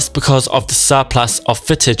obvious just because of the surplus of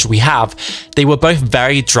footage we have. They were both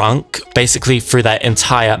very drunk, basically through their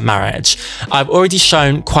entire marriage. I've already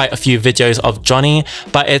shown quite a few videos of Johnny,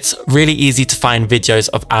 but it's really easy to find videos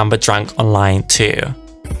of Amber drunk online too.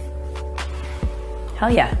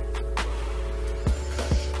 Hell yeah.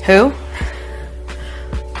 Who?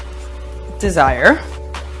 Desire.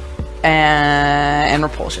 And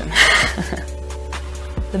repulsion.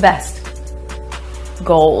 The best.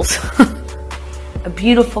 Goals. A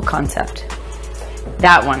beautiful concept.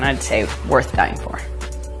 That one I'd say worth dying for.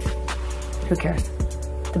 Who cares?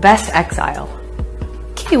 The best exile.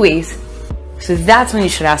 Kiwis. So that's when you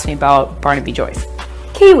should ask me about Barnaby Joyce.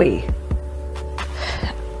 Kiwi.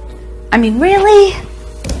 I mean, really?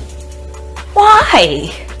 Why?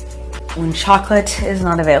 When chocolate is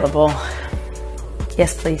not available,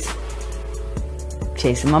 yes please.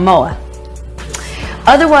 Jason Momoa,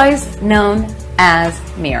 otherwise known as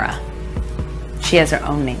Mira. She has her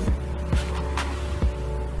own name.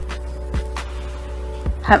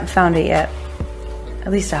 Haven't found it yet.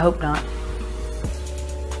 At least I hope not.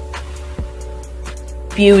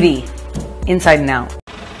 Beauty, inside and out.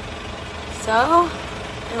 So,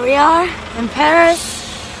 here we are in Paris.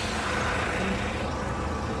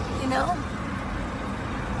 You know,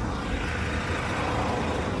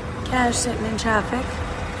 Cash sitting in traffic.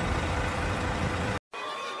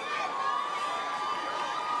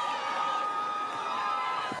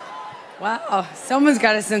 Wow, someone's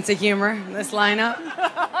got a sense of humor in this lineup.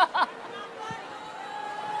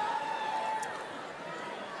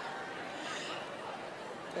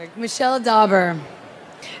 Michelle Dauber,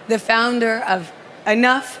 the founder of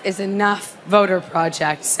Enough is Enough Voter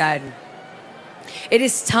Project, said, "It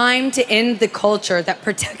is time to end the culture that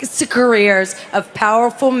protects the careers of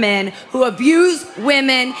powerful men who abuse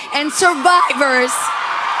women and survivors,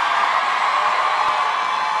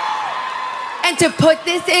 and to put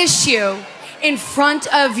this issue in front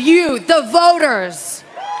of you, the voters."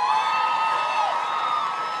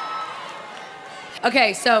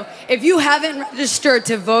 Okay, so if you haven't registered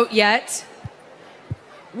to vote yet,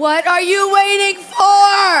 what are you waiting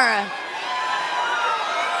for?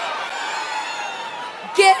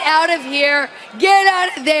 Get out of here, get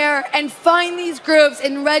out of there, and find these groups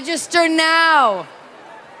and register now.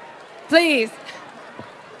 Please.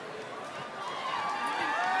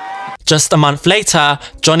 Just a month later,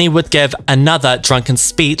 Johnny would give another drunken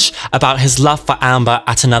speech about his love for Amber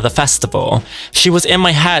at another festival. She was in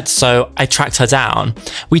my head, so I tracked her down.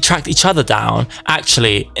 We tracked each other down.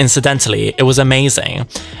 Actually, incidentally, it was amazing.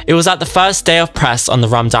 It was at the first day of press on the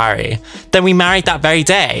Rum Diary. Then we married that very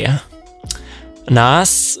day.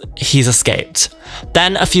 Nurse, he's escaped.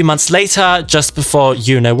 Then a few months later, just before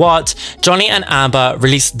you know what, Johnny and Amber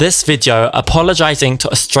released this video apologizing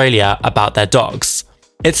to Australia about their dogs.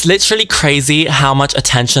 It's literally crazy how much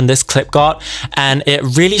attention this clip got, and it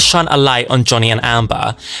really shone a light on Johnny and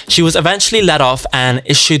Amber. She was eventually let off and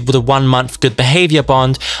issued with a 1-month good behavior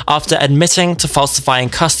bond after admitting to falsifying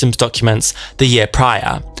customs documents the year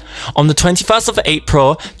prior. On the 21st of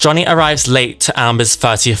April, Johnny arrives late to Amber's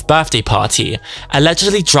 30th birthday party,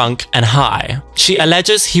 allegedly drunk and high. She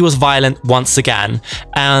alleges he was violent once again,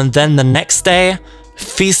 and then the next day,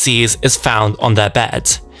 feces is found on their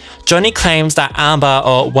bed. Johnny claims that Amber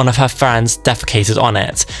or one of her friends defecated on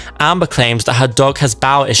it. Amber claims that her dog has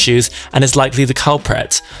bowel issues and is likely the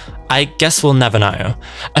culprit. I guess we'll never know.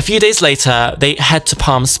 A few days later, they head to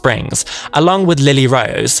Palm Springs, along with Lily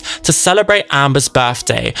Rose, to celebrate Amber's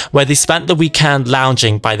birthday, where they spent the weekend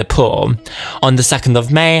lounging by the pool. On the 2nd of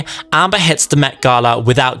May, Amber hits the Met Gala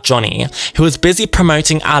without Johnny, who was busy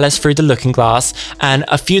promoting Alice Through the Looking Glass, and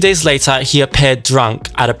a few days later, he appeared drunk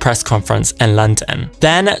at a press conference in London.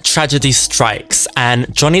 Then tragedy strikes, and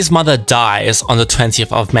Johnny's mother dies on the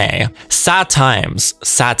 20th of May. Sad times,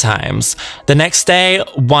 sad times. The next day,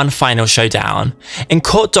 one final showdown. In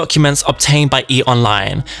court documents obtained by E!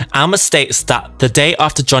 Online, Amber states that the day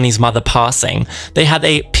after Johnny's mother passing, they had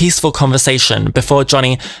a peaceful conversation before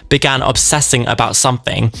Johnny began obsessing about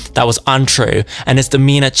something that was untrue and his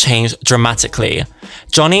demeanor changed dramatically.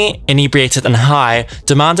 Johnny, inebriated and high,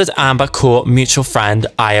 demanded Amber call mutual friend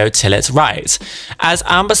Io Tillett Wright. As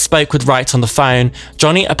Amber spoke with Wright on the phone,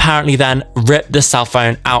 Johnny apparently then ripped the cell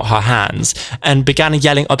phone out her hands and began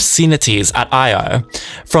yelling obscenities at Io.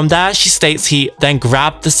 From there, she states he then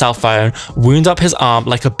grabbed the cell phone, wound up his arm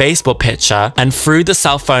like a baseball pitcher, and threw the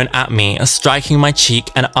cell phone at me, striking my cheek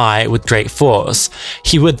and eye with great force.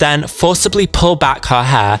 He would then forcibly pull back her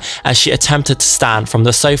hair as she attempted to stand from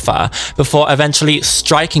the sofa, before eventually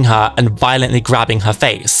striking her and violently grabbing her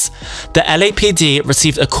face. The LAPD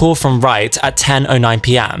received a call from Wright at 10:09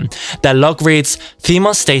 p.m. Their log reads,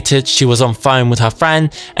 "Female stated she was on phone with her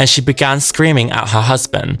friend and she began screaming at her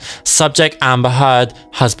husband. Subject Amber Heard,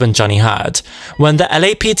 husband Johnny Heard." When the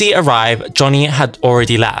LAPD arrived, Johnny had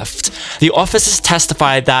already left. The officers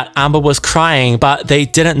testified that Amber was crying, but they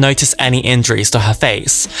didn't notice any injuries to her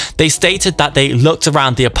face. They stated that they looked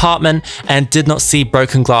around the apartment and did not see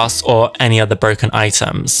broken glass or any other broken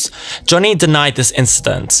items. Johnny denied this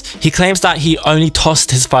incident. He claims that he only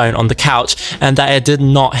tossed his phone on the couch and that it did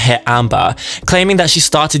not hit Amber, claiming that she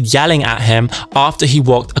started yelling at him after he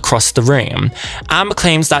walked across the room. Amber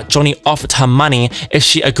claims that Johnny offered her money if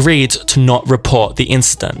she agreed to not report the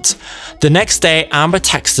incident. The next day, Amber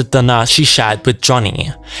texted the nurse she shared with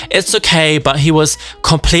Johnny. "It's okay, but he was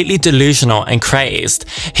completely delusional and crazed.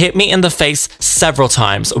 Hit me in the face several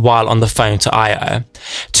times while on the phone to Io."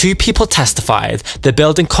 Two people testified, the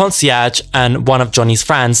building concierge and one of Johnny's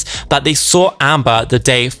friends, that they saw Amber the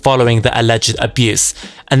day following the alleged abuse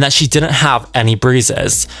and that she didn't have any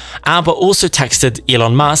bruises. Amber also texted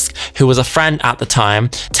Elon Musk, who was a friend at the time,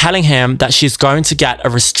 telling him that she's going to get a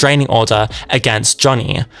restraining order against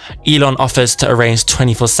Johnny. Elon offers to arrange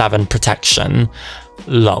 24/7 protection.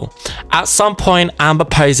 Lol. At some point, Amber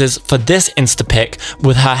poses for this Instapic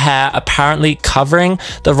with her hair apparently covering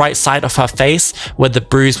the right side of her face where the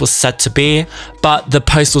bruise was said to be, but the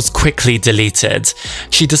post was quickly deleted.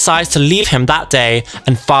 She decides to leave him that day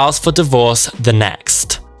and files for divorce the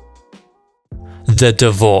next. The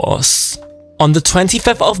divorce. On the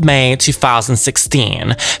 25th of May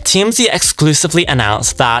 2016, TMZ exclusively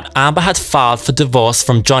announced that Amber had filed for divorce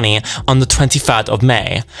from Johnny on the 23rd of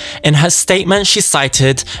May. In her statement, she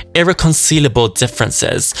cited irreconcilable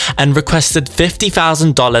differences and requested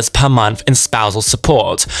 $50,000 per month in spousal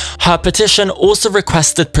support. Her petition also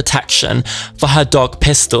requested protection for her dog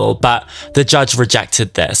Pistol, but the judge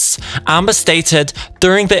rejected this. Amber stated,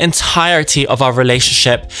 "During the entirety of our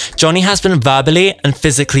relationship, Johnny has been verbally and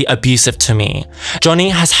physically abusive to me. Johnny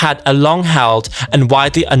has had a long-held and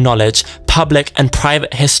widely acknowledged public and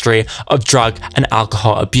private history of drug and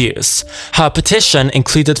alcohol abuse." Her petition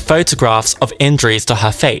included photographs of injuries to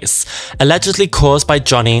her face, allegedly caused by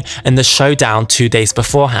Johnny in the showdown 2 days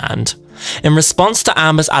beforehand. In response to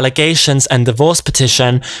Amber's allegations and divorce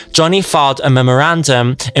petition, Johnny filed a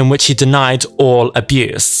memorandum in which he denied all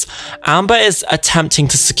abuse. Amber is attempting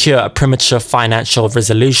to secure a premature financial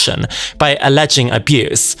resolution by alleging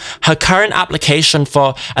abuse. Her current application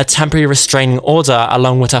for a temporary restraining order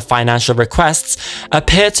along with her financial requests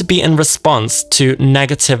appear to be in response to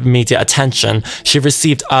negative media attention she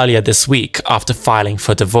received earlier this week after filing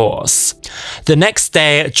for divorce. The next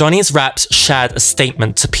day, Johnny's reps shared a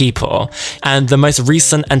statement to People. And the most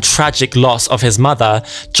recent and tragic loss of his mother,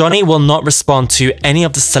 Johnny will not respond to any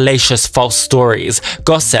of the salacious false stories,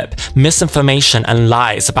 gossip, misinformation, and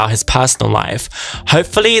lies about his personal life.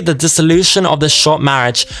 Hopefully, the dissolution of this short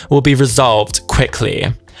marriage will be resolved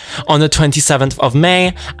quickly. On the 27th of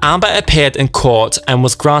May, Amber appeared in court and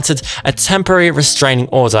was granted a temporary restraining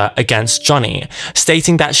order against Johnny,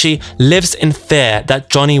 stating that she lives in fear that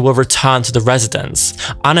Johnny will return to the residence,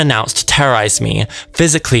 unannounced to terrorize me,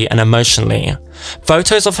 physically and emotionally.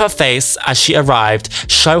 Photos of her face as she arrived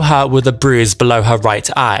show her with a bruise below her right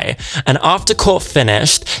eye, and after court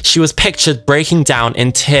finished, she was pictured breaking down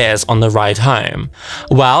in tears on the ride home.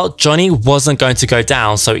 Well, Johnny wasn't going to go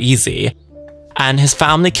down so easy, and his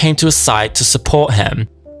family came to his side to support him.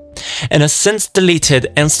 In a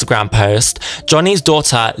since-deleted Instagram post, Johnny's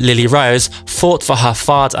daughter, Lily Rose, fought for her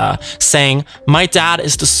father, saying, "My dad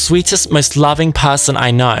is the sweetest, most loving person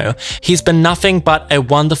I know. He's been nothing but a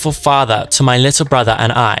wonderful father to my little brother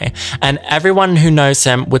and I, and everyone who knows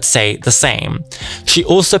him would say the same." She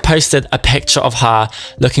also posted a picture of her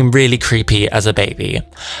looking really creepy as a baby.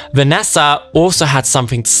 Vanessa also had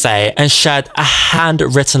something to say and shared a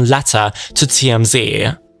handwritten letter to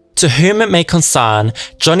TMZ. To whom it may concern,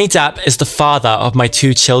 Johnny Depp is the father of my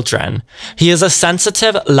 2 children. He is a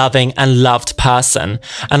sensitive, loving, and loved person,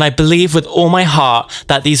 and I believe with all my heart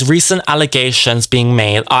that these recent allegations being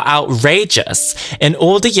made are outrageous. In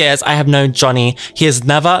all the years I have known Johnny, he has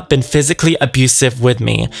never been physically abusive with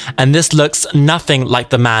me, and this looks nothing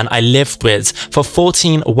like the man I lived with for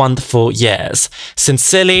 14 wonderful years.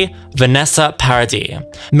 Sincerely, Vanessa Paradis.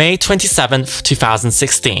 May 27th,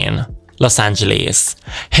 2016. Los Angeles.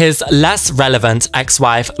 His less relevant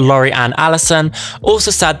ex-wife, Lori Ann Allison,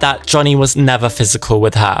 also said that Johnny was never physical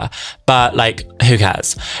with her, but like, who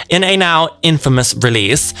cares? In a now infamous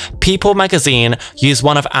release, People magazine used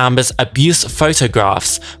one of Amber's abuse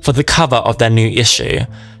photographs for the cover of their new issue.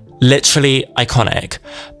 Literally iconic.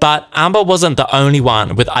 But Amber wasn't the only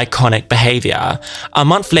one with iconic behavior. A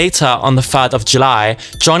month later, on the 3rd of July,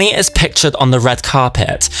 Johnny is pictured on the red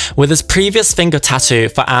carpet, with his previous finger tattoo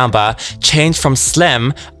for Amber changed from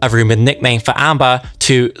Slim, a rumored nickname for Amber,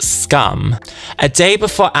 to Scum. A day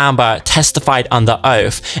before Amber testified under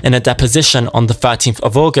oath in a deposition on the 13th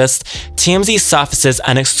of August, TMZ surfaces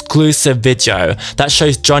an exclusive video that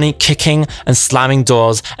shows Johnny kicking and slamming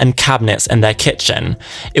doors and cabinets in their kitchen.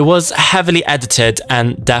 It was heavily edited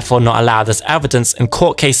and therefore not allowed as evidence in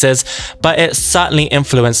court cases, but it certainly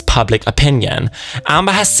influenced public opinion.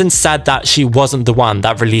 Amber has since said that she wasn't the one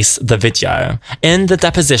that released the video. In the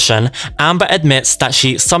deposition, Amber admits that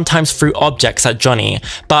she sometimes threw objects at Johnny,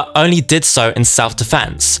 but only did so in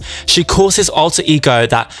self-defense. She calls his alter ego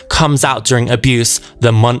that comes out during abuse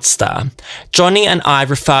the monster. Johnny and I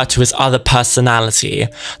refer to his other personality,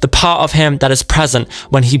 the part of him that is present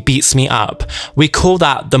when he beats me up. We call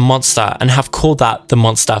that the monster and have called that the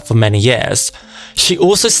monster for many years. She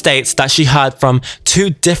also states that she heard from 2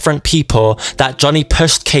 different people that Johnny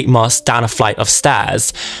pushed Kate Moss down a flight of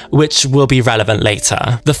stairs, which will be relevant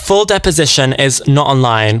later. The full deposition is not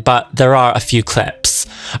online, but there are a few clips.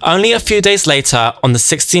 Only a few days later, on the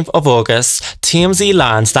 16th of August, TMZ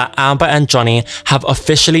learns that Amber and Johnny have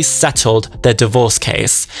officially settled their divorce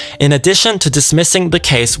case. In addition to dismissing the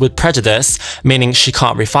case with prejudice, meaning she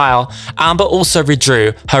can't refile, Amber also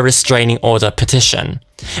withdrew her restraining order petition.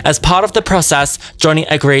 As part of the process, Johnny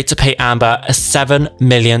agreed to pay Amber a $7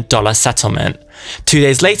 million settlement. 2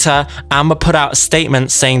 days later, Amber put out a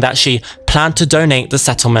statement saying that she planned to donate the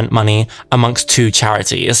settlement money amongst 2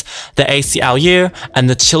 charities, the ACLU and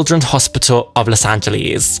the Children's Hospital of Los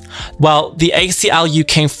Angeles. Well, the ACLU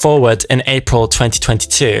came forward in April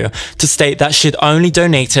 2022 to state that she'd only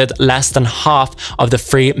donated less than half of the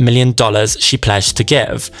 $3 million she pledged to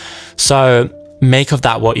give. So, make of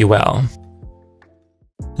that what you will.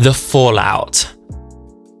 The fallout.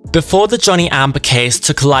 Before the Johnny Amber case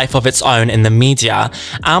took a life of its own in the media,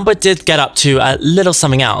 Amber did get up to a little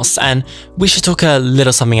something else, and we should talk a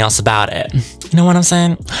little something else about it. You know what I'm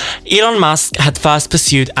saying? Elon Musk had first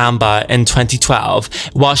pursued Amber in 2012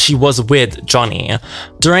 while she was with Johnny.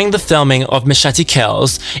 During the filming of Machete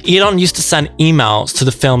Kills, Elon used to send emails to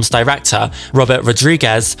the film's director, Robert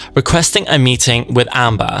Rodriguez, requesting a meeting with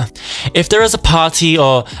Amber. If there is a party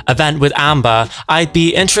or event with Amber, I'd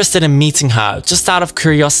be interested in meeting her, just out of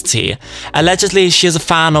curiosity. Allegedly, she is a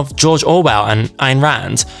fan of George Orwell and Ayn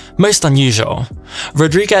Rand. Most unusual.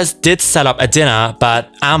 Rodriguez did set up a dinner,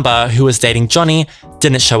 but Amber, who was dating Johnny,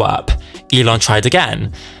 didn't show up. Elon tried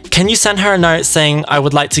again. Can you send her a note saying I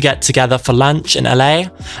would like to get together for lunch in LA?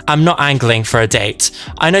 I'm not angling for a date.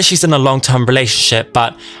 I know she's in a long-term relationship,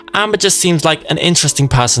 but Amber just seems like an interesting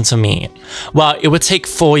person to meet. Well, it would take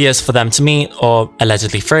 4 years for them to meet, or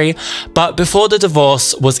allegedly 3, but before the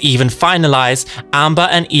divorce was even finalized, Amber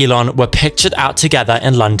and Elon were pictured out together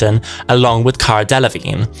in London along with Cara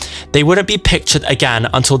Delevingne. They wouldn't be pictured again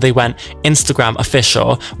until they went Instagram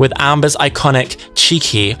official with Amber's iconic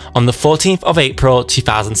Cheeky on the 14th of April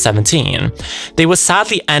 2017. They would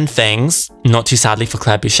sadly end things, not too sadly for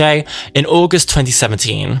Claire Boucher, in August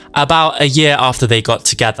 2017, about a year after they got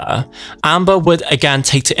together. Amber would again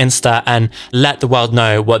take to Insta and let the world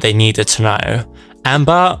know what they needed to know.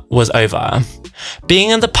 Amber was over. Being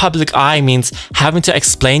in the public eye means having to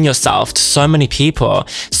explain yourself to so many people,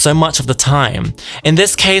 so much of the time. In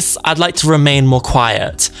this case, I'd like to remain more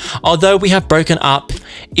quiet. Although we have broken up,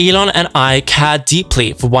 Elon and I care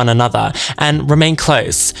deeply for one another and remain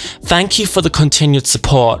close. Thank you for the continued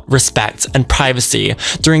support, respect, and privacy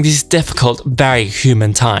during these difficult, very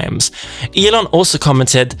human times. Elon also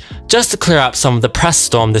commented, just to clear up some of the press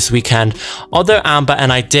storm this weekend, although Amber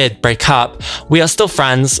and I did break up, we are still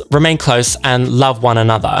friends, remain close, and love one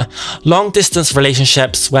another. Long-distance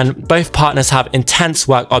relationships, when both partners have intense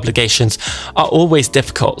work obligations, are always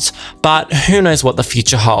difficult, but who knows what the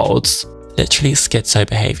future holds. Literally schizo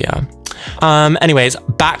behavior. Anyways,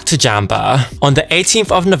 back to Jamba. On the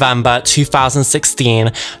 18th of November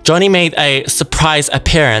 2016, Johnny made a surprise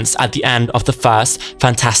appearance at the end of the first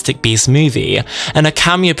Fantastic Beasts movie, and a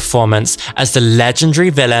cameo performance as the legendary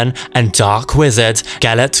villain and dark wizard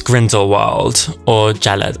Gellert Grindelwald, or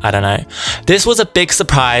Gellert, I don't know. This was a big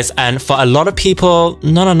surprise, and for a lot of people,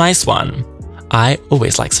 not a nice one. I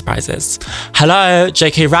always like surprises. Hello,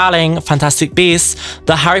 J.K. Rowling, Fantastic Beasts.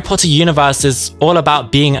 The Harry Potter universe is all about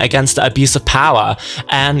being against the abuse of power,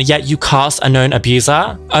 and yet you cast a known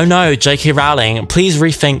abuser? Oh no, J.K. Rowling, please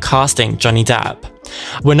rethink casting Johnny Depp.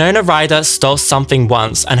 Winona Ryder stole something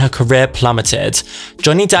once and her career plummeted.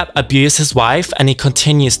 Johnny Depp abused his wife and he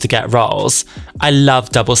continues to get roles. I love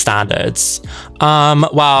double standards.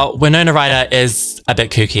 Well, Winona Ryder is a bit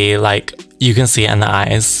kooky, like you can see it in the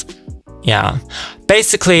eyes. Yeah.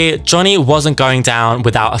 Basically, Johnny wasn't going down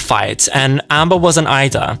without a fight, and Amber wasn't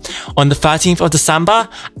either. On the 13th of December,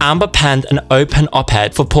 Amber penned an open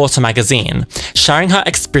op-ed for Porter magazine, sharing her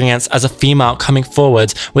experience as a female coming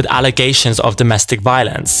forward with allegations of domestic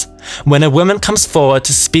violence. When a woman comes forward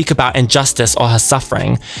to speak about injustice or her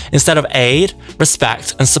suffering, instead of aid,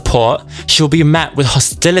 respect, and support, she will be met with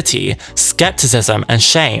hostility, skepticism, and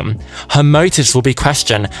shame. Her motives will be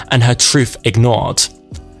questioned and her truth ignored.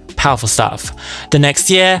 Powerful stuff. The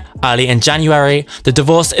next year, early in January, the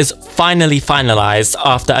divorce is finally finalized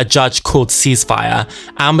after a judge called ceasefire,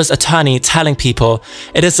 Amber's attorney telling people,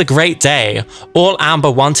 "It is a great day. All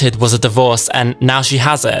Amber wanted was a divorce and now she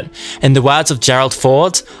has it. In the words of Gerald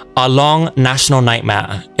Ford, our long national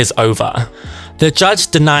nightmare is over." The judge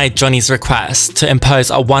denied Johnny's request to impose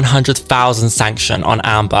a $100,000 sanction on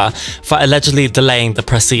Amber for allegedly delaying the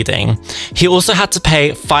proceeding. He also had to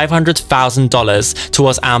pay $500,000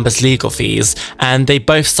 towards Amber's legal fees, and they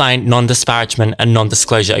both signed non-disparagement and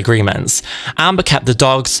non-disclosure agreements. Amber kept the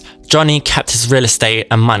dogs, Johnny kept his real estate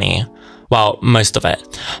and money. Well, most of it.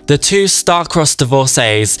 The two star-crossed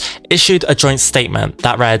divorcees issued a joint statement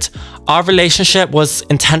that read, "Our relationship was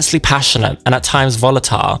intensely passionate and at times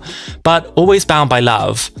volatile, but always bound by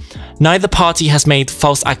love. Neither party has made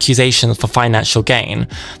false accusations for financial gain.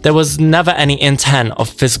 There was never any intent of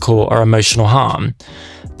physical or emotional harm."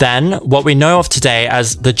 Then, what we know of today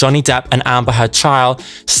as the Johnny Depp and Amber Heard trial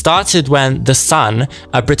started when The Sun,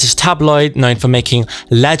 a British tabloid known for making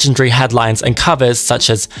legendary headlines and covers such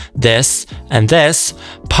as This and This,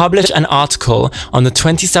 published an article on the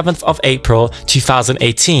 27th of April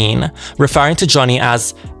 2018 referring to Johnny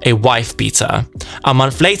as a wife beater. A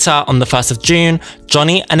month later, on the 1st of June,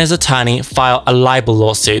 Johnny and his attorney filed a libel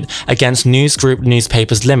lawsuit against News Group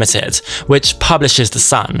Newspapers Limited, which publishes The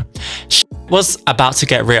Sun. Shit was about to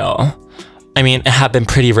get real. I mean, it had been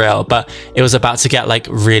pretty real, but it was about to get like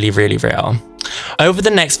really, really real. Over the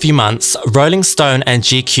next few months, Rolling Stone and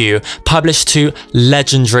GQ published two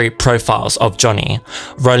legendary profiles of Johnny.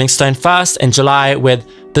 Rolling Stone first in July with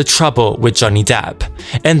The Trouble with Johnny Depp.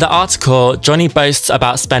 In the article, Johnny boasts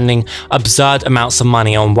about spending absurd amounts of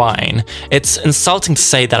money on wine. It's insulting to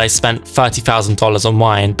say that I spent $30,000 on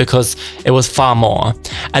wine because it was far more.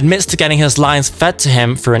 Admits to getting his lines fed to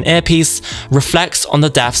him through an earpiece, reflects on the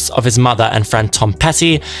deaths of his mother and friend Tom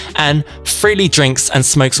Petty, and freely drinks and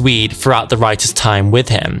smokes weed throughout the writer's time with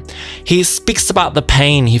him. He speaks about the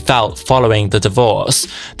pain he felt following the divorce,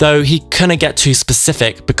 though he couldn't get too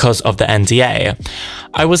specific because of the NDA.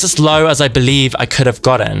 "I was as low as I believe I could have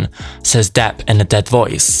gotten," says Depp in a dead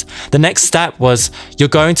voice. The next step was, "You're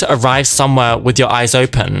going to arrive somewhere with your eyes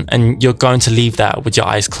open and you're going to leave there with your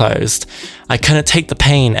eyes closed. I couldn't take the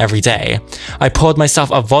pain every day. I poured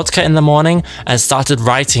myself a vodka in the morning and started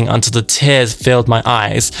writing until the tears filled my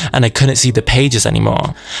eyes and I couldn't see the pages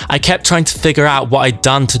anymore. I kept trying to figure out what I'd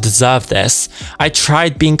done to deserve this. I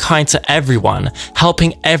tried being kind to everyone,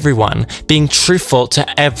 helping everyone, being truthful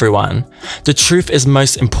to everyone. The truth is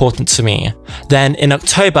most important to me." Then in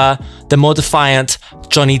October, the more defiant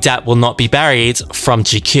 "Johnny Depp will not be buried" from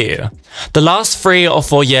GQ. "The last 3 or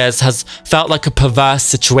 4 years has felt like a perverse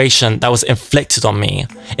situation that was inflicted on me.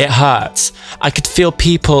 It hurts. I could feel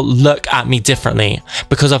people look at me differently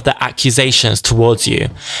because of the accusations towards you.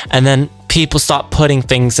 And then people start putting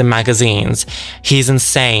things in magazines. He's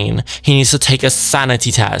insane. He needs to take a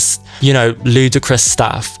sanity test. You know, ludicrous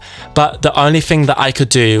stuff. But the only thing that I could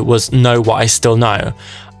do was know what I still know.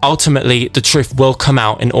 Ultimately, the truth will come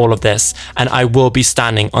out in all of this, and I will be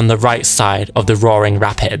standing on the right side of the roaring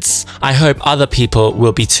rapids. I hope other people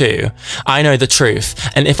will be too. I know the truth,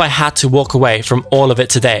 and if I had to walk away from all of it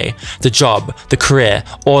today, the job, the career,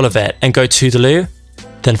 all of it, and go toodaloo,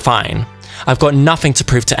 then fine. I've got nothing to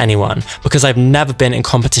prove to anyone because I've never been in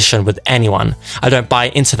competition with anyone. I don't buy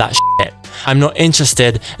into that shit. I'm not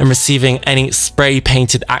interested in receiving any spray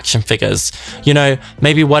painted action figures. You know,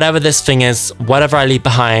 maybe whatever this thing is, whatever I leave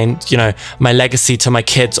behind, you know, my legacy to my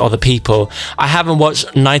kids or the people, I haven't watched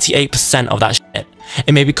 98% of that shit.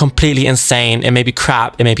 It may be completely insane, it may be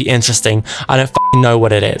crap, it may be interesting, I don't f***ing know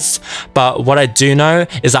what it is. But what I do know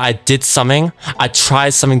is that I did something, I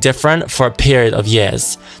tried something different for a period of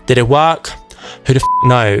years. Did it work? Who the f***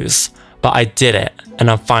 knows? But I did it, and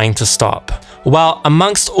I'm fine to stop. Well,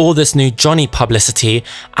 amongst all this new Johnny publicity,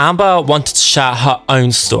 Amber wanted to share her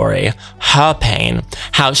own story, her pain,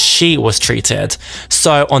 how she was treated.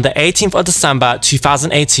 So on the 18th of December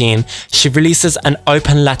 2018, she releases an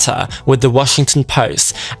open letter with the Washington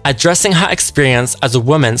Post, addressing her experience as a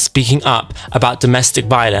woman speaking up about domestic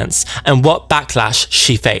violence and what backlash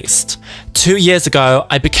she faced. 2 years ago,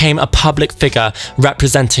 I became a public figure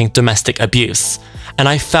representing domestic abuse, and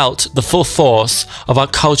I felt the full force of our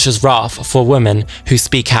culture's wrath for women who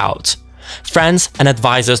speak out. Friends and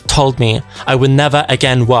advisors told me I would never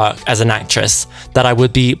again work as an actress, that I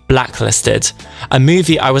would be blacklisted. A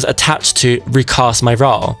movie I was attached to recast my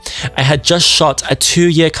role. I had just shot a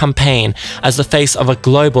 2-year campaign as the face of a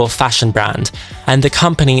global fashion brand, and the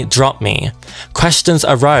company dropped me. Questions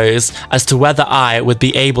arose as to whether I would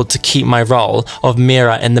be able to keep my role of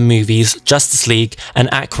Mira in the movies Justice League and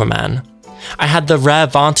Aquaman. I had the rare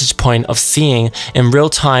vantage point of seeing in real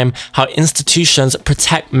time how institutions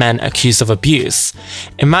protect men accused of abuse.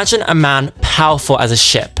 Imagine a man powerful as a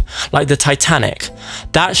ship, like the Titanic.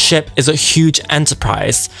 That ship is a huge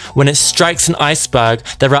enterprise. When it strikes an iceberg,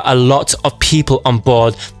 there are a lot of people on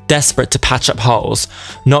board desperate to patch up holes,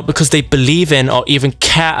 not because they believe in or even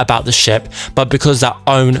care about the ship, but because their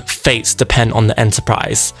own fates depend on the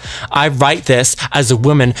enterprise. I write this as a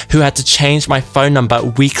woman who had to change my phone number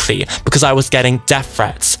weekly because I was getting death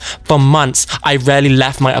threats. For months, I rarely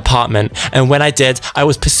left my apartment, and when I did, I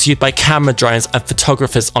was pursued by camera drones and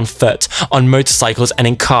photographers on foot, on motorcycles and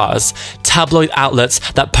in cars. Tabloid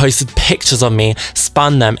outlets that posted pictures of me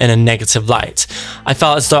spun them in a negative light. I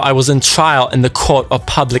felt as though I was in trial in the court of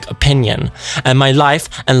public opinion, and my life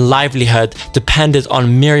and livelihood depended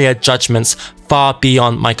on myriad judgments far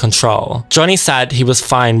beyond my control. Johnny said he was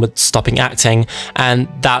fine with stopping acting, and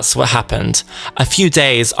that's what happened. A few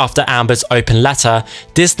days after Amber's open letter,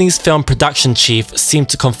 Disney's film production chief seemed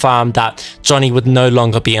to confirm that Johnny would no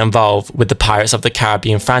longer be involved with the Pirates of the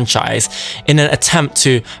Caribbean franchise in an attempt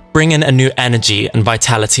to bring in a new energy and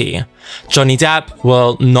vitality. Johnny Depp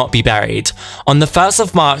will not be buried. On the 1st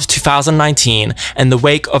of March 2019, in the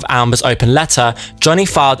wake of Amber's open letter, Johnny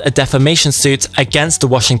filed a defamation suit against the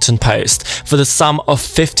Washington Post for the sum of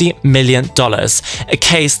 $50 million, a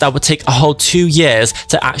case that would take a whole 2 years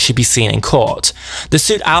to actually be seen in court. The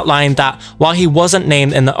suit outlined that while he wasn't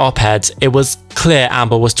named in the op-ed, it was clear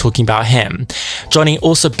Amber was talking about him. Johnny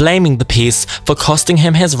also blaming the piece for costing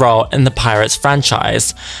him his role in the Pirates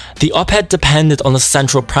franchise. The op-ed depended on the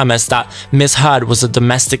central premise that Ms. Heard was a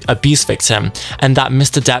domestic abuse victim and that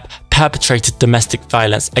Mr. Depp perpetrated domestic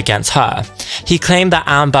violence against her. He claimed that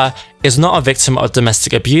Amber is not a victim of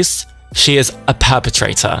domestic abuse, she is a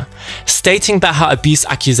perpetrator, stating that her abuse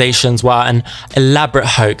accusations were an elaborate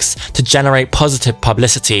hoax to generate positive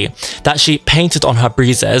publicity, that she painted on her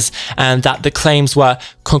bruises, and that the claims were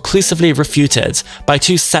conclusively refuted by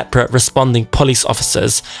 2 separate responding police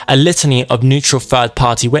officers, a litany of neutral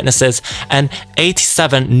third-party witnesses, and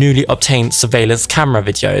 87 newly obtained surveillance camera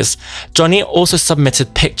videos. Johnny also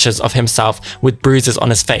submitted pictures of himself with bruises on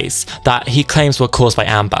his face that he claims were caused by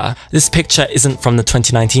Amber. This picture isn't from the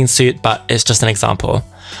 2019 suit, but it's just an example.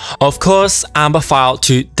 Of course, Amber filed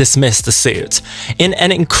to dismiss the suit. In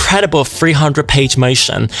an incredible 300-page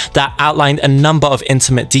motion that outlined a number of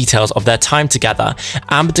intimate details of their time together,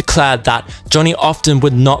 Amber declared that Johnny often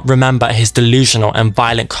would not remember his delusional and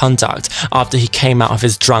violent conduct after he came out of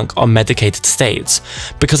his drunk or medicated states.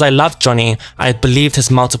 Because I loved Johnny, I had believed his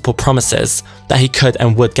multiple promises that he could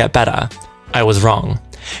and would get better. I was wrong.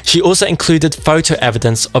 She also included photo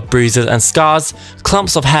evidence of bruises and scars,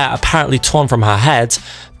 clumps of hair apparently torn from her head,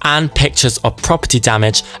 and pictures of property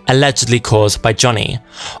damage allegedly caused by Johnny.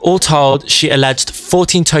 All told, she alleged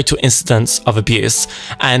 14 total incidents of abuse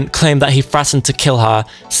and claimed that he threatened to kill her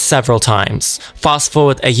several times. Fast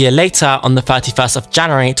forward a year later, on the 31st of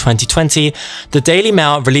January 2020, the Daily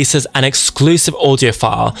Mail releases an exclusive audio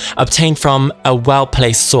file obtained from a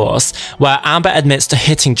well-placed source where Amber admits to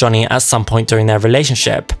hitting Johnny at some point during their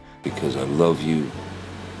relationship. Because I love you,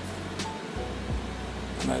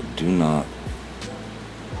 and I do not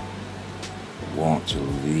want to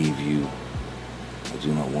leave you. I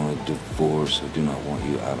do not want a divorce. I do not want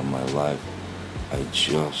you out of my life. I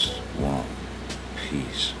just want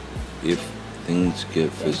peace. If things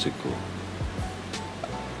get physical,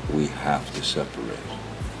 we have to separate.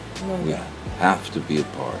 We have to be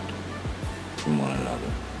apart from one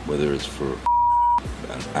another, whether it's for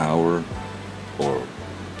an hour or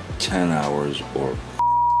 10 hours or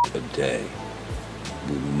a day.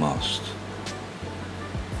 We must.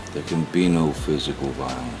 There can be no physical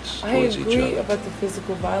violence towards each other. I agree about the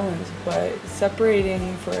physical violence, but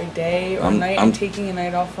separating for a day or night and taking a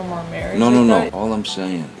night off from our marriage. No. All I'm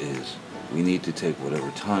saying is we need to take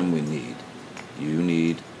whatever time we need. You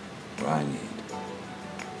need, or I need,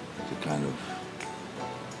 to kind of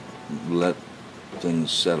let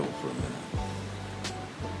things settle for a minute,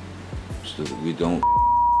 so that we don't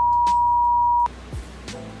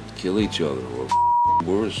kill each other, or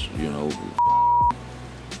worse, you know,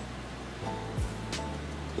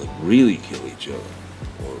 like really kill each other,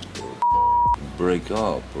 or break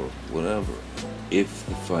up, or whatever, if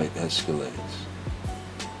the fight escalates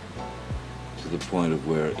to the point of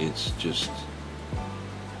where it's just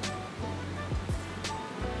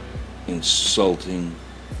insulting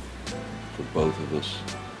for both of us,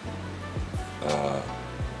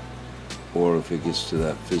 or if it gets to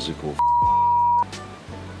that physical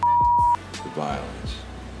violence.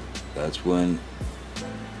 That's when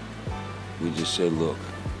we just say, look,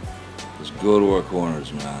 let's go to our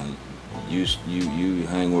corners, man. You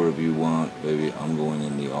hang wherever you want, baby. I'm going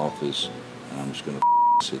in the office, and I'm just gonna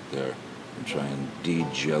sit there and try and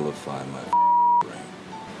de-jellify my brain.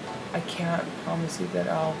 I can't promise you that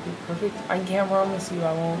I'll be perfect. I can't promise you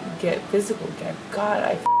I won't get physical again. God,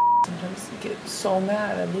 I sometimes get so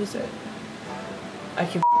mad I lose it. I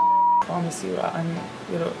can promise you I'm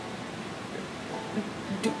gonna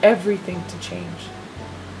do everything to change.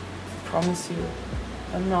 I promise you.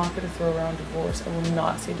 I'm not going to throw around divorce. I will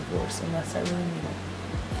not say divorce unless I really mean it.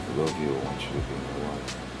 I love you. I want you to be my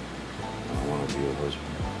wife. I want to be your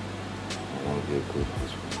husband. I want to be a good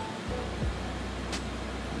husband.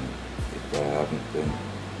 And if I haven't been,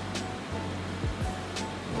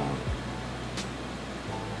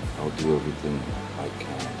 I'll do everything I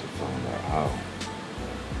can to find out how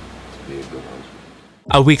to be a good husband.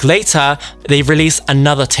 A week later, they release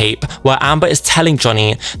another tape where Amber is telling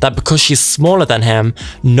Johnny that because she's smaller than him,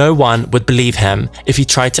 no one would believe him if he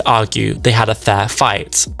tried to argue they had a fair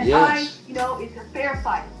fight. Yes. It's a fair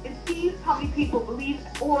fight. And see how many people believe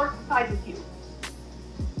or side with you.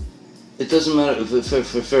 It doesn't matter if it's a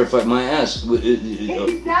fair fight. My ass.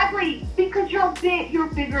 Exactly, because you're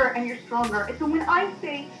bigger and you're stronger. And so when I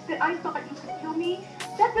say that I thought you could kill me,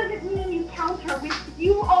 that doesn't mean you counter with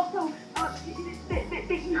you also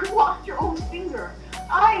that you lost your own finger.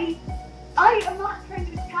 I am not trying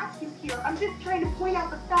to attack you here. I'm just trying to point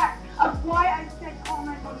out the fact of why I said call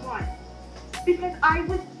 911. Because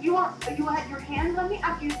you had your hands on me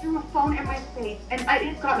after you threw a phone in my face, and I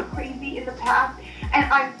had gotten crazy in the past, and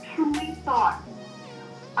I truly thought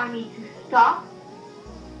I need to stop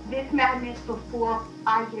this madness before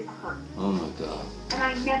I get hurt. Oh my God. And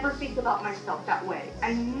I never think about myself that way.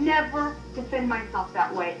 I never defend myself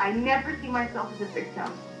that way. I never see myself as a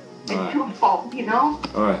victim and to a fault, you know?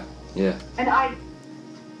 All right, yeah. And I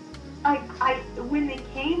when they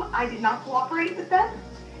came, I did not cooperate with them.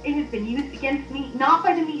 It has been used against me, not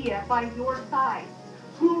by the media, by your side.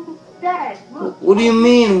 Who said, look... What do you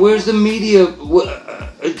mean? Where's the media?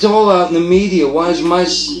 It's all out in the media. Why is my...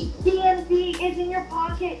 DMV is in your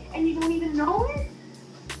pocket and you don't even know it?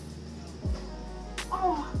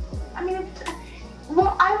 Oh, I mean,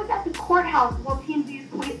 well, I was at the courthouse while TMZ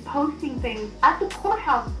is posting things. At the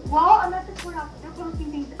courthouse, while I'm at the courthouse, they're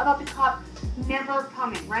posting things about the cops never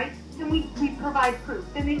coming, right? Then we provide proof.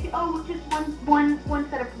 Then they say, oh, well, just one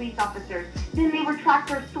set of police officers. Then they retract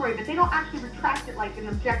their story, but they don't actually retract it like an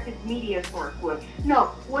objective media source would. No,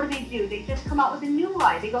 what do? They just come out with a new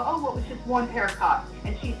lie. They go, oh, well, it was just one pair of cops,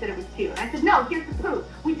 and she said it was two. And I said, no, here's the proof.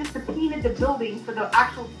 We just subpoenaed the building for the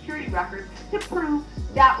actual security records to prove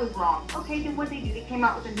that was wrong. Okay, then what did they do? They came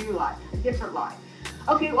out with a new lie, a different lie.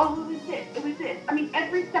 Okay, well, it was this. I mean,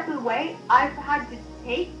 every step of the way I've had to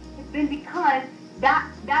take has been because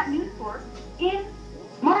that news source in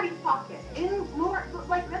Marty's pocket, in Laura,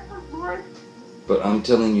 like that's what Laura's. But I'm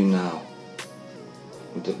telling you now,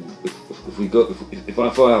 if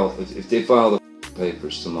they file the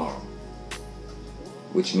papers tomorrow,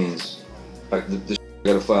 which means this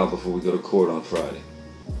got to file before we go to court on Friday.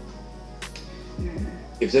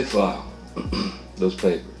 If they file those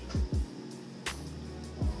papers,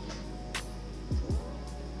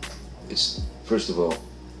 it's first of all,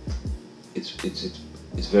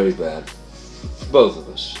 it's very bad for both of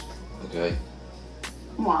us, okay?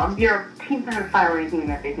 Well, your team's not going to file anything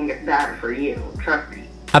that they think is bad for you. Trust me.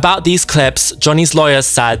 About these clips, Johnny's lawyers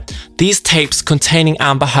said these tapes containing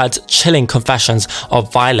Amber Heard's chilling confessions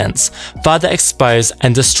of violence further expose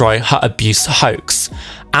and destroy her abuse hoax.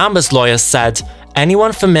 Amber's lawyers said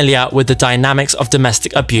anyone familiar with the dynamics of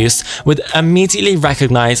domestic abuse would immediately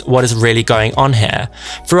recognize what is really going on here.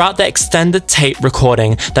 Throughout the extended tape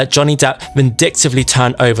recording that Johnny Depp vindictively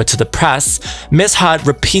turned over to the press, Ms. Heard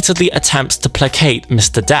repeatedly attempts to placate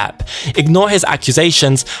Mr. Depp, ignore his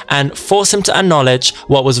accusations, and force him to acknowledge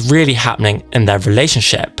what was really happening in their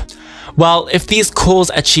relationship. Well, if these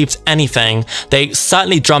calls achieved anything, they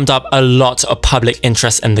certainly drummed up a lot of public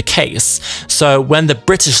interest in the case. So when the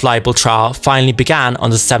British libel trial finally began on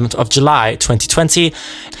the 7th of July 2020,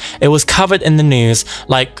 it was covered in the news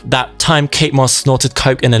like that time Kate Moss snorted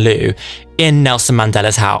coke in a loo in Nelson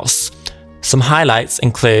Mandela's house. Some highlights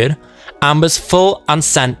include Amber's full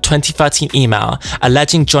unsent 2013 email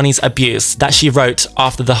alleging Johnny's abuse that she wrote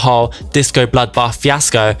after the whole disco bloodbath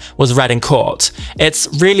fiasco was read in court. It's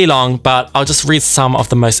really long, but I'll just read some of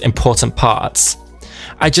the most important parts.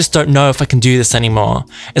 I just don't know if I can do this anymore.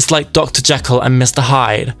 It's like Dr. Jekyll and Mr.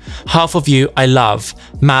 Hyde. Half of you I love,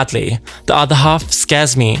 madly. The other half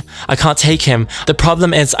scares me. I can't take him. The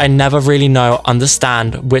problem is I never really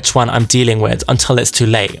understand which one I'm dealing with until it's too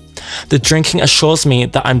late. The drinking assures me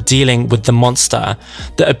that I'm dealing with the monster,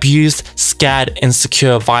 the abused, scared,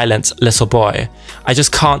 insecure, violent little boy. I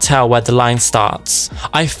just can't tell where the line starts.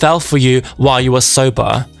 I fell for you while you were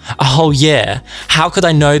sober. A whole year. How could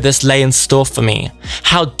I know this lay in store for me?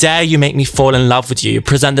 How dare you make me fall in love with you,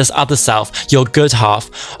 present this other self, your good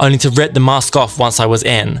half, only to rip the mask off once I was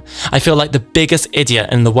in. I feel like the biggest idiot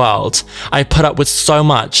in the world. I put up with so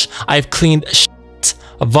much. I've cleaned shit,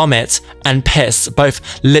 vomit, and piss, both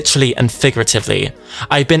literally and figuratively.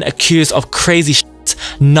 I've been accused of crazy shit,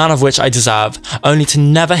 none of which I deserve, only to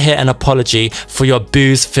never hear an apology for your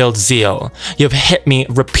booze-filled zeal. You've hit me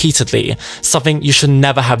repeatedly, something you should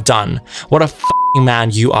never have done. What a f***ing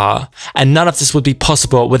man you are. And none of this would be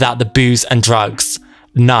possible without the booze and drugs.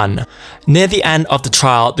 None. Near the end of the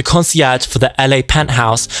trial, the concierge for the LA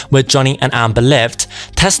penthouse where Johnny and Amber lived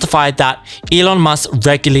testified that Elon Musk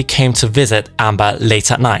regularly came to visit Amber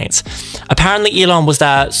late at night. Apparently Elon was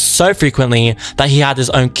there so frequently that he had his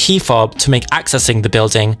own key fob to make accessing the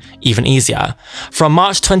building even easier. From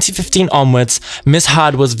March 2015 onwards, Ms.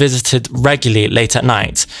 Heard was visited regularly late at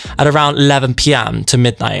night, at around 11 PM to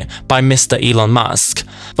midnight, by Mr. Elon Musk.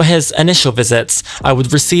 For his initial visits, I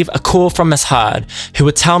would receive a call from Ms. Heard, who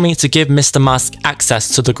would tell me to give Mr. Musk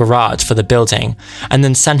access to the garage for the building, and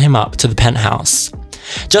then send him up to the penthouse.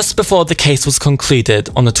 Just before the case was concluded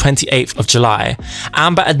on the 28th of July,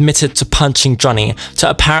 Amber admitted to punching Johnny to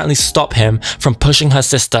apparently stop him from pushing her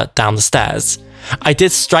sister down the stairs. I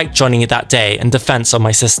did strike Johnny that day in defense of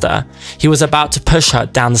my sister. He was about to push her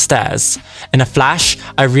down the stairs. In a flash,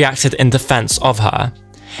 I reacted in defense of her.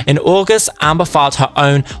 In August, Amber filed her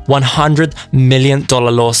own $100 million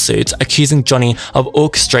lawsuit accusing Johnny of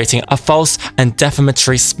orchestrating a false and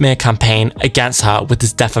defamatory smear campaign against her with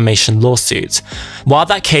his defamation lawsuit. While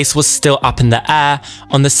that case was still up in the air,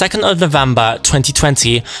 on the 2nd of November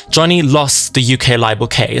 2020, Johnny lost the UK libel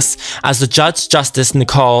case as the Judge Justice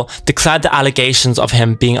Nicole declared the allegations of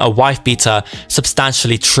him being a wife beater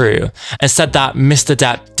substantially true and said that Mr.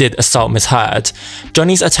 Depp did assault Ms. Heard.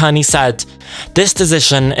 Johnny's attorney said, "This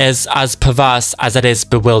decision is as perverse as it is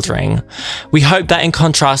bewildering. We hope that in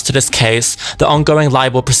contrast to this case, the ongoing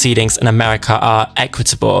libel proceedings in America are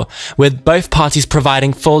equitable, with both parties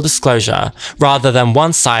providing full disclosure, rather than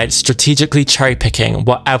one side strategically cherry-picking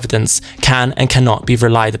what evidence can and cannot be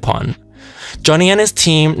relied upon." Johnny and his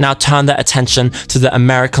team now turn their attention to the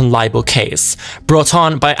American libel case, brought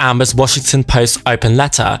on by Amber's Washington Post open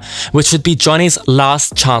letter, which would be Johnny's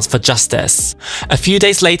last chance for justice. A few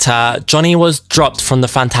days later, Johnny was dropped from the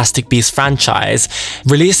Fantastic Beasts franchise,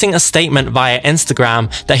 releasing a statement via Instagram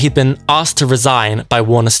that he'd been asked to resign by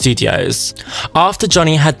Warner Studios. After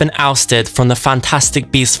Johnny had been ousted from the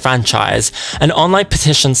Fantastic Beasts franchise, an online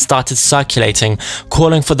petition started circulating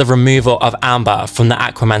calling for the removal of Amber from the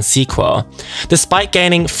Aquaman sequel. Despite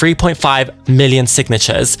gaining 3.5 million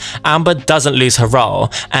signatures, Amber doesn't lose her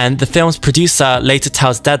role, and the film's producer later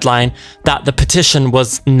tells Deadline that the petition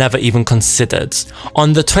was never even considered.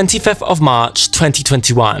 On the 25th of March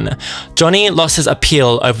 2021, Johnny lost his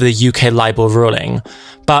appeal over the UK libel ruling.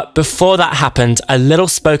 But before that happened, a little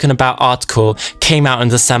spoken about article came out in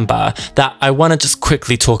December that I want to just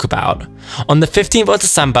quickly talk about. On the 15th of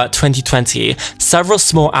December 2020, several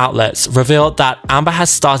small outlets revealed that Amber has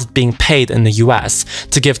started being paid in the US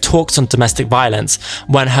to give talks on domestic violence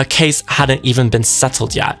when her case hadn't even been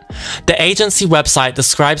settled yet. The agency website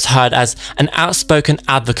describes Heard as an outspoken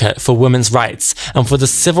advocate for women's rights and for the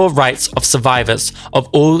civil rights of survivors of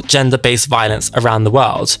all gender-based violence around the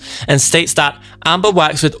world, and states that Amber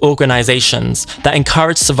works with organizations that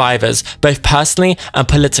encourage survivors both personally and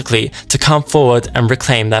politically to come forward and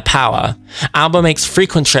reclaim their power. Amber makes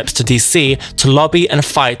frequent trips to DC to lobby and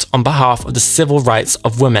fight on behalf of the civil rights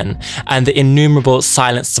of women and the innumerable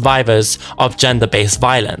silent survivors of gender-based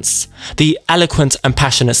violence. The eloquent and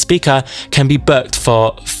passionate speaker can be booked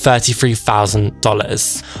for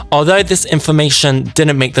 $33,000. Although this information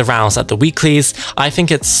didn't make the rounds at the weeklies, I think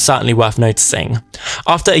it's certainly worth noticing.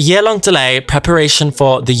 After a year-long delay, preparation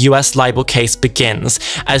for the US libel case begins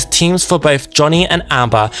as teams for both Johnny and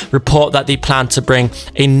Amber report that they plan to bring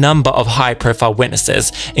a number of high-profile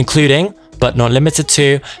witnesses, including, but not limited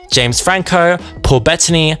to, James Franco, Paul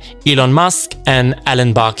Bettany, Elon Musk, and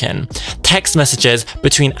Ellen Barkin. Text messages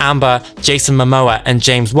between Amber, Jason Momoa, and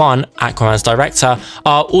James Wan, Aquaman's director,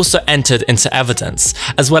 are also entered into evidence,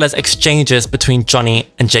 as well as exchanges between Johnny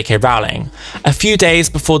and J.K. Rowling. A few days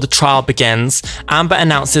before the trial begins, Amber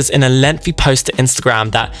announces in a lengthy post to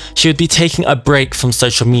Instagram that she would be taking a break from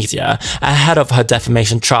social media ahead of her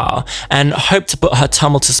defamation trial, and hoped to put her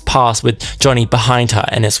tumultuous past with Johnny behind her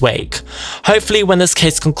in its wake. Hopefully when this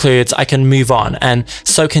case concludes, I can move on, and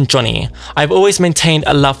so can Johnny. I've always maintained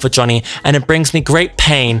a love for Johnny, and it brings me great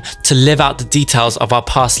pain to live out the details of our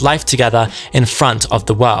past life together in front of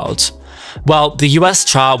the world. Well, the US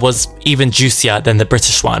trial was even juicier than the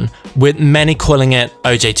British one, with many calling it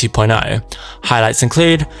OJ 2.0. Highlights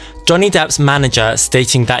include Johnny Depp's manager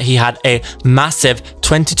stating that he had a massive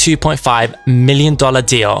 $22.5 million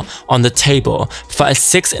deal on the table for a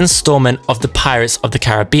 6th installment of the Pirates of the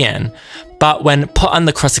Caribbean. But when put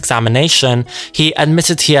under cross-examination, he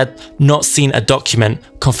admitted he had not seen a document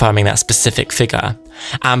confirming that specific figure.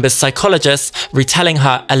 Amber's psychologist retelling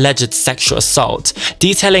her alleged sexual assault,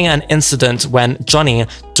 detailing an incident when Johnny,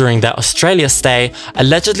 during their Australia stay,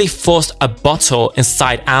 allegedly forced a bottle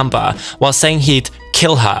inside Amber while saying he'd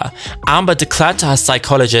kill her. Amber declared to her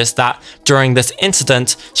psychologist that during this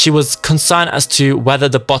incident, she was concerned as to whether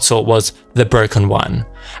the bottle was the broken one.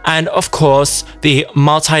 And of course, the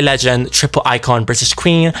multi-legend triple icon British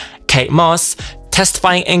Queen, Kate Moss,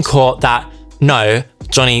 testifying in court that no,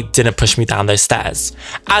 Johnny didn't push me down those stairs.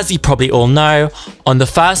 As you probably all know, on the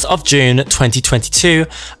 1st of June 2022,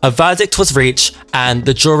 a verdict was reached and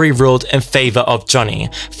the jury ruled in favour of Johnny,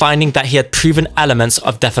 finding that he had proven elements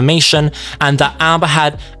of defamation and that Amber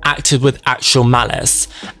had acted with actual malice.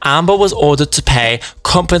 Amber was ordered to pay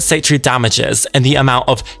compensatory damages in the amount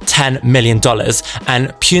of $10 million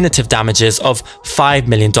and punitive damages of $5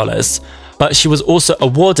 million. But she was also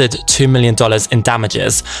awarded $2 million in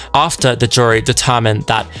damages after the jury determined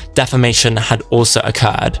that defamation had also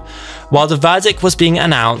occurred. While the verdict was being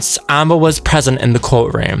announced, Amber was present in the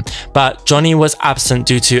courtroom, but Johnny was absent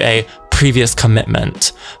due to a previous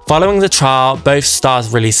commitment. Following the trial, both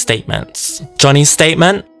stars released statements. Johnny's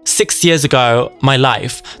statement: 6 years ago, my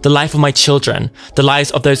life, the life of my children, the lives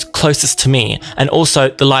of those closest to me, and also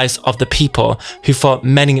the lives of the people who for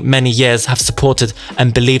many, many years have supported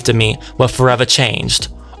and believed in me were forever changed,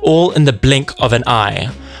 all in the blink of an eye.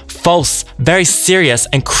 False, very serious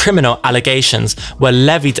and criminal allegations were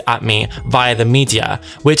levied at me via the media,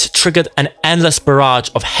 which triggered an endless barrage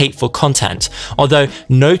of hateful content, although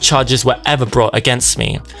no charges were ever brought against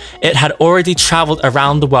me. It had already travelled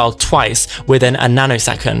around the world twice within a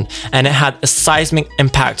nanosecond, and it had a seismic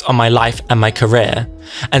impact on my life and my career.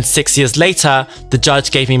 And 6 years later, the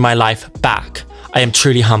judge gave me my life back. I am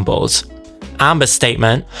truly humbled. Amber's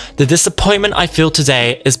statement: the disappointment I feel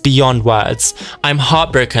today is beyond words. I'm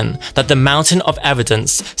heartbroken that the mountain of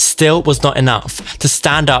evidence still was not enough to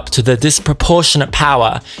stand up to the disproportionate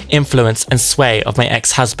power, influence, and sway of my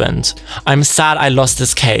ex-husband. I'm sad I lost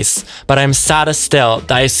this case, but I'm sadder still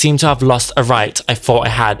that I seem to have lost a right I thought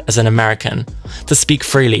I had as an American to speak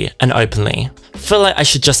freely and openly. I feel like I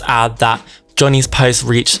should just add that Johnny's post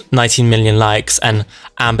reached 19 million likes and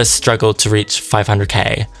Amber's struggled to reach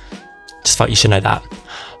 500k. Just thought you should know that.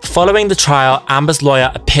 Following the trial, Amber's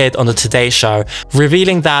lawyer appeared on the Today Show,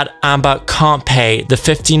 revealing that Amber can't pay the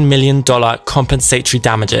 $15 million compensatory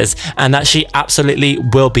damages and that she absolutely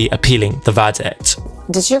will be appealing the verdict.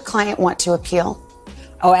 Does your client want to appeal?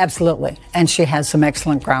 Oh, absolutely. And she has some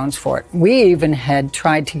excellent grounds for it. We even had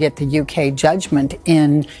tried to get the UK judgment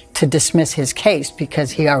in to dismiss his case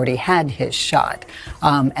because he already had his shot.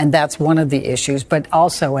 And that's one of the issues, but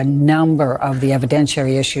also a number of the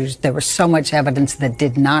evidentiary issues. There was so much evidence that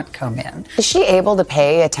did not come in. Is she able to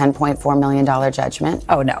pay a $10.4 million judgment?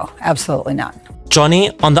 Oh, no, absolutely not.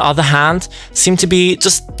 Johnny, on the other hand, seemed to be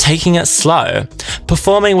just taking it slow,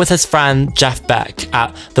 performing with his friend Jeff Beck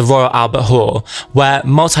at the Royal Albert Hall, where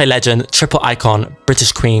multi-legend triple icon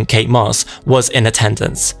British Queen Kate Moss was in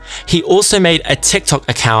attendance. He also made a TikTok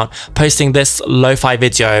account posting this lo-fi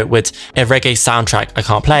video with a reggae soundtrack I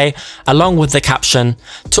can't play, along with the caption,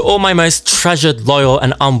 "To all my most treasured, loyal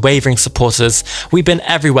and unwavering supporters, we've been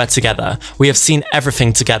everywhere together. We have seen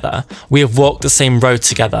everything together. We have walked the same road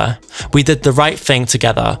together. We did the right thing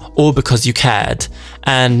together, all because you cared.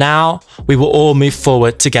 And now we will all move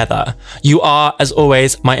forward together. You are, as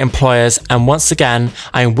always, my employers, and once again,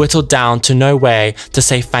 I am whittled down to no way to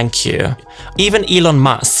say thank you." Even Elon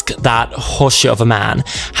Musk, that horseshit of a man,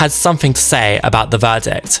 had something to say about the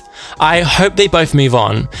verdict. I hope they both move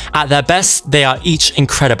on. At their best, they are each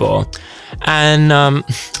incredible. And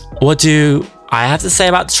what do I have to say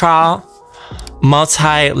about the trial?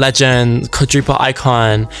 Multi-legend, quadruple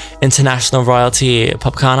icon, international royalty,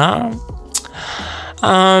 Popcana?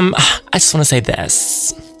 I just want to say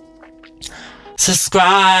this. Subscribe!